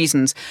opposite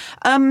reasons.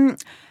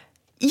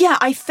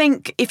 I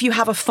think if you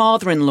have a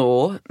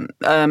father-in-law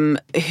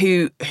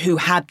who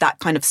had that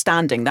kind of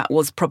standing, that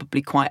was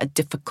probably quite a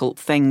difficult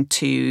thing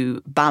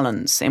to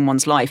balance in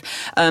one's life.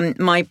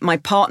 My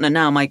partner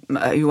now,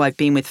 who I've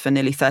been with for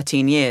nearly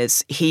 13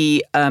 years,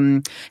 he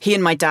and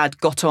my dad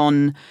got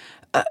on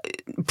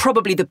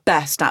probably the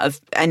best out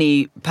of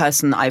any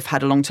person that I've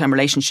had a long-term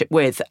relationship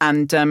with,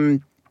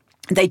 and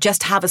they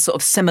just have a sort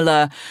of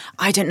similar,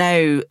 I don't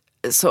know,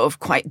 sort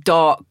of quite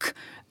dark.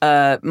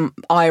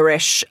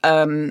 Irish,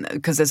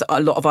 because there's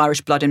a lot of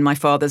Irish blood in my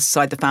father's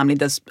side of the family.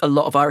 There's a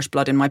lot of Irish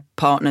blood in my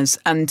partner's,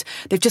 and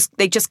they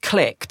just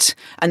clicked.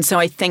 And so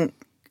I think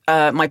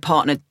my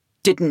partner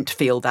didn't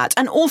feel that.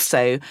 And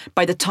also,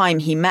 by the time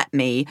he met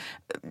me,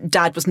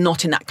 Dad was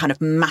not in that kind of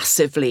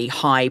massively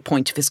high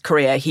point of his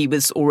career. He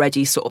was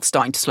already sort of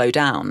starting to slow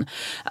down.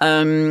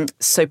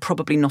 So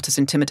probably not as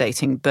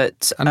intimidating,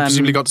 but... And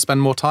presumably got to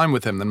spend more time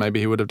with him than maybe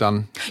he would have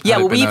done. Yeah,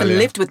 well, we even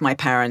lived with my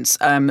parents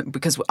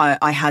because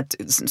I had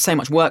so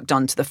much work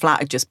done to the flat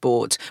I just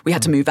bought. We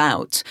had to move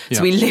out.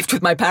 So we lived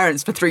with my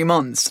parents for 3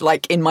 months,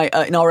 like in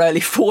our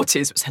early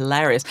 40s. It was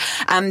hilarious.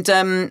 And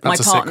That's my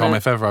partner... sitcom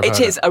if ever I've heard it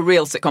is a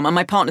real sitcom. And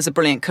my partner's a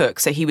brilliant cook,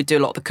 so he would do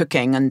a lot of the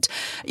cooking. And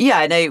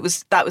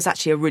that was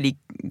actually a really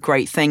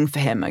great thing for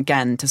him,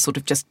 again, to sort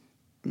of just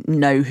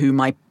know who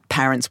my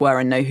parents were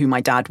and know who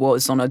my dad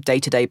was on a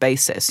day-to-day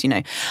basis.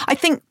 I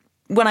think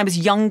when I was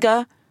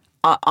younger,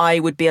 I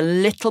would be a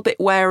little bit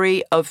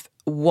wary of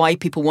why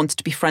people wanted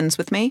to be friends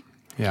with me.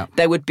 Yeah.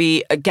 There would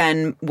be,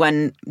 again,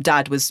 when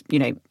Dad was,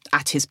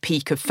 at his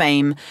peak of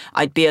fame,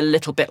 I'd be a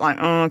little bit like,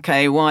 oh,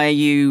 okay, why are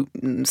you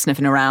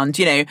sniffing around?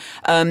 You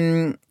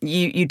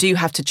do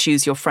have to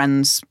choose your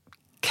friends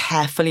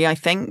carefully, I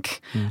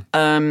think,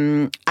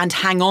 and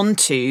hang on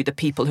to the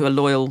people who are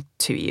loyal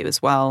to you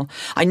as well.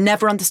 I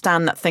never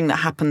understand that thing that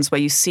happens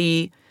where you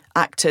see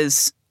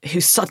actors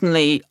who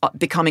suddenly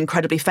become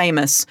incredibly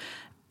famous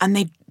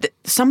and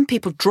some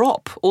people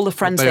drop all the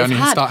friends they've had. They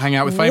only start hanging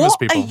out with famous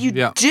people. What are you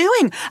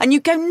doing? And you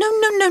go,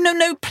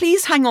 no,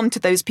 please hang on to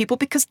those people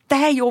because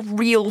they're your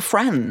real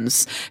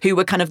friends who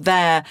were kind of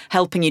there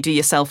helping you do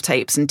your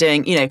self-tapes and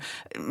doing,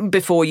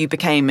 before you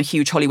became a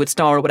huge Hollywood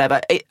star or whatever.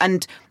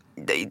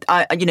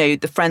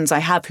 The friends I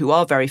have who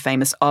are very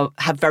famous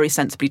have very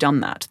sensibly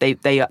done that.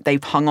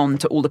 They've hung on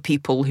to all the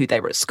people who they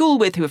were at school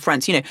with, who were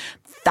friends,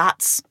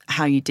 That's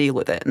how you deal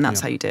with it, and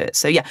that's how you do it.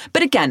 So, yeah.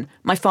 But again,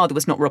 my father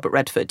was not Robert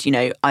Redford.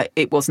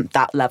 It wasn't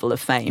that level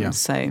of fame. Yeah.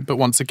 So, but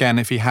once again,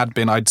 if he had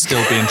been, I'd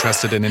still be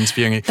interested in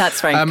interviewing you.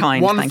 That's very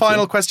kind. One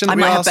final question. I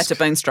might have better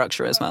bone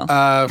structure as well.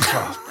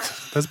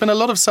 There's been a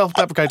lot of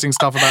self-deprecating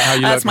stuff about how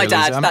you look. That's my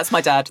dad. That's my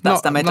dad.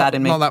 That's my dad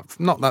in me.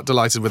 Not that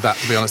delighted with that,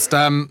 to be honest.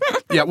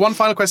 One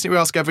final question we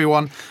ask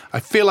everyone. I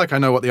feel like I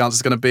know what the answer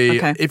is going to be.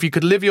 Okay. If you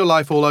could live your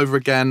life all over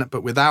again,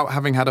 but without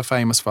having had a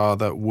famous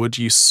father, would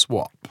you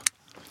swap?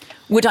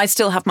 Would I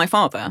still have my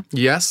father?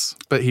 Yes,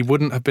 but he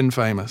wouldn't have been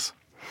famous.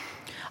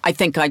 I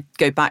think I'd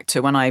go back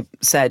to when I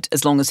said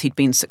as long as he'd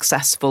been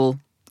successful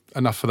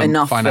enough for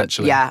them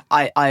financially.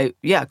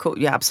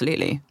 Cool,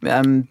 absolutely.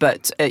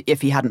 But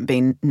if he hadn't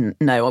been,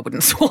 no, I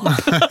wouldn't swap.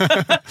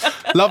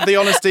 Love the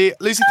honesty.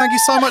 Lucy, thank you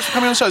so much for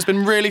coming on the show. It's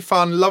been really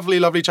fun. Lovely,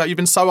 lovely chat. You've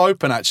been so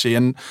open, actually.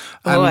 I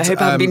hope I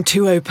haven't been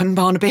too open,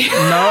 Barnaby.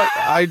 No,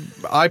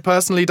 I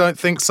personally don't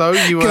think so.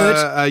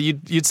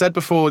 You'd said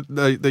before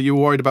that you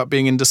were worried about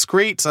being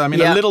indiscreet. I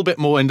mean, a little bit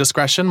more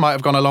indiscretion might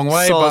have gone a long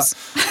way, but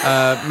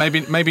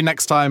maybe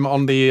next time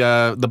on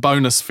the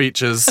bonus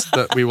features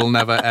that we will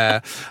never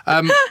air.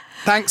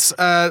 Thanks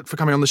for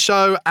coming on the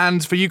show,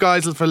 and for you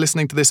guys for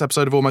listening to this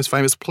episode of Almost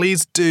Famous.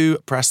 Please do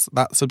press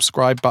that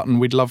subscribe button.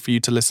 We'd love for you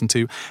to listen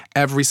to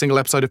every single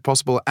episode if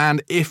possible,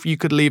 and if you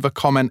could leave a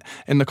comment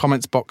in the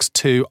comments box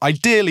too,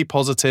 ideally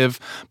positive,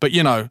 but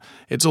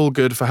it's all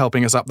good for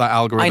helping us up that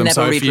algorithm. I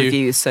never read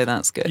reviews, so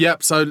that's good.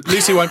 Yep, so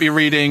Lucy won't be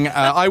reading.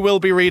 I will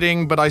be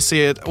reading, but I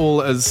see it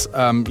all as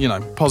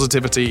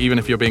positivity, even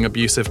if you're being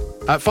abusive.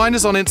 Find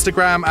us on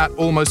Instagram at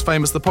Almost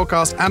Famous the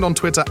podcast, and on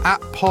Twitter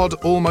at Pod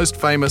Almost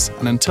Famous.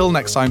 And until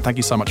next time, thank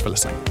you so much for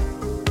listening.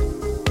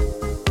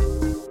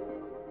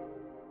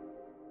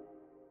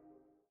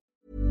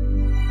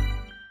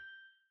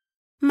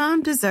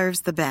 Mom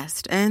deserves the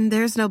best, and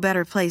there's no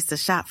better place to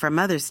shop for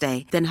Mother's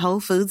Day than Whole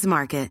Foods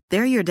Market.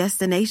 They're your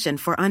destination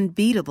for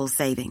unbeatable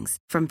savings,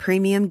 from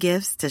premium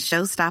gifts to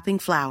show-stopping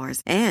flowers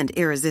and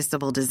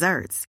irresistible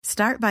desserts.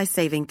 Start by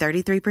saving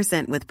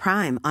 33% with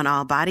Prime on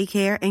all body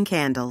care and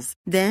candles.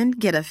 Then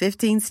get a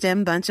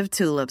 15-stem bunch of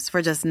tulips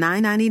for just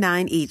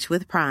 $9.99 each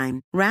with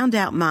Prime. Round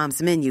out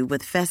Mom's menu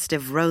with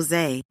festive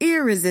rosé,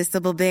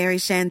 irresistible berry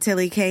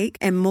chantilly cake,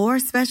 and more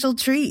special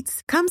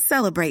treats. Come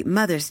celebrate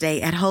Mother's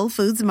Day at Whole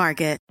Foods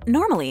Market.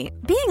 Normally,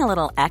 being a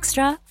little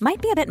extra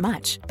might be a bit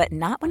much, but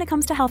not when it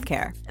comes to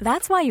healthcare.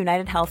 That's why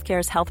United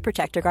Healthcare's Health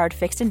Protector Guard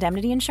fixed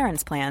indemnity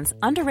insurance plans,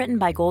 underwritten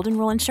by Golden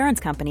Rule Insurance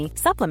Company,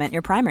 supplement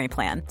your primary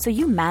plan so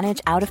you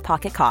manage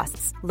out-of-pocket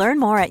costs. Learn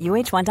more at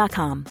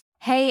uh1.com.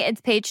 Hey,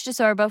 it's Paige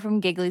DeSorbo from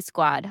Giggly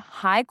Squad.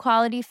 High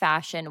quality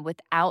fashion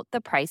without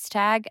the price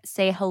tag.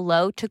 Say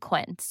hello to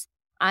Quince.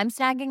 I'm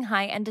snagging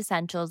high-end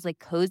essentials like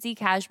cozy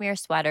cashmere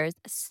sweaters,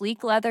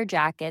 sleek leather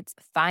jackets,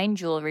 fine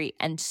jewelry,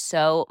 and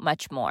so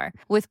much more.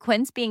 With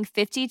Quince being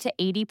 50 to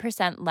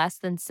 80% less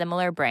than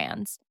similar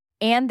brands.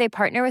 And they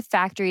partner with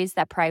factories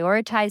that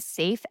prioritize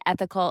safe,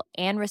 ethical,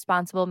 and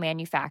responsible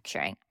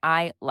manufacturing.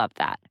 I love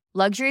that.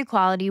 Luxury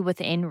quality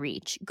within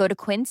reach. Go to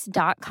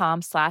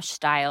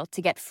quince.com/style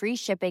to get free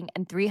shipping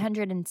and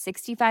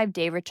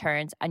 365-day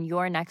returns on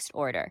your next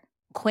order.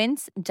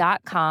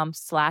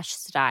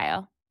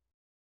 Quince.com/style.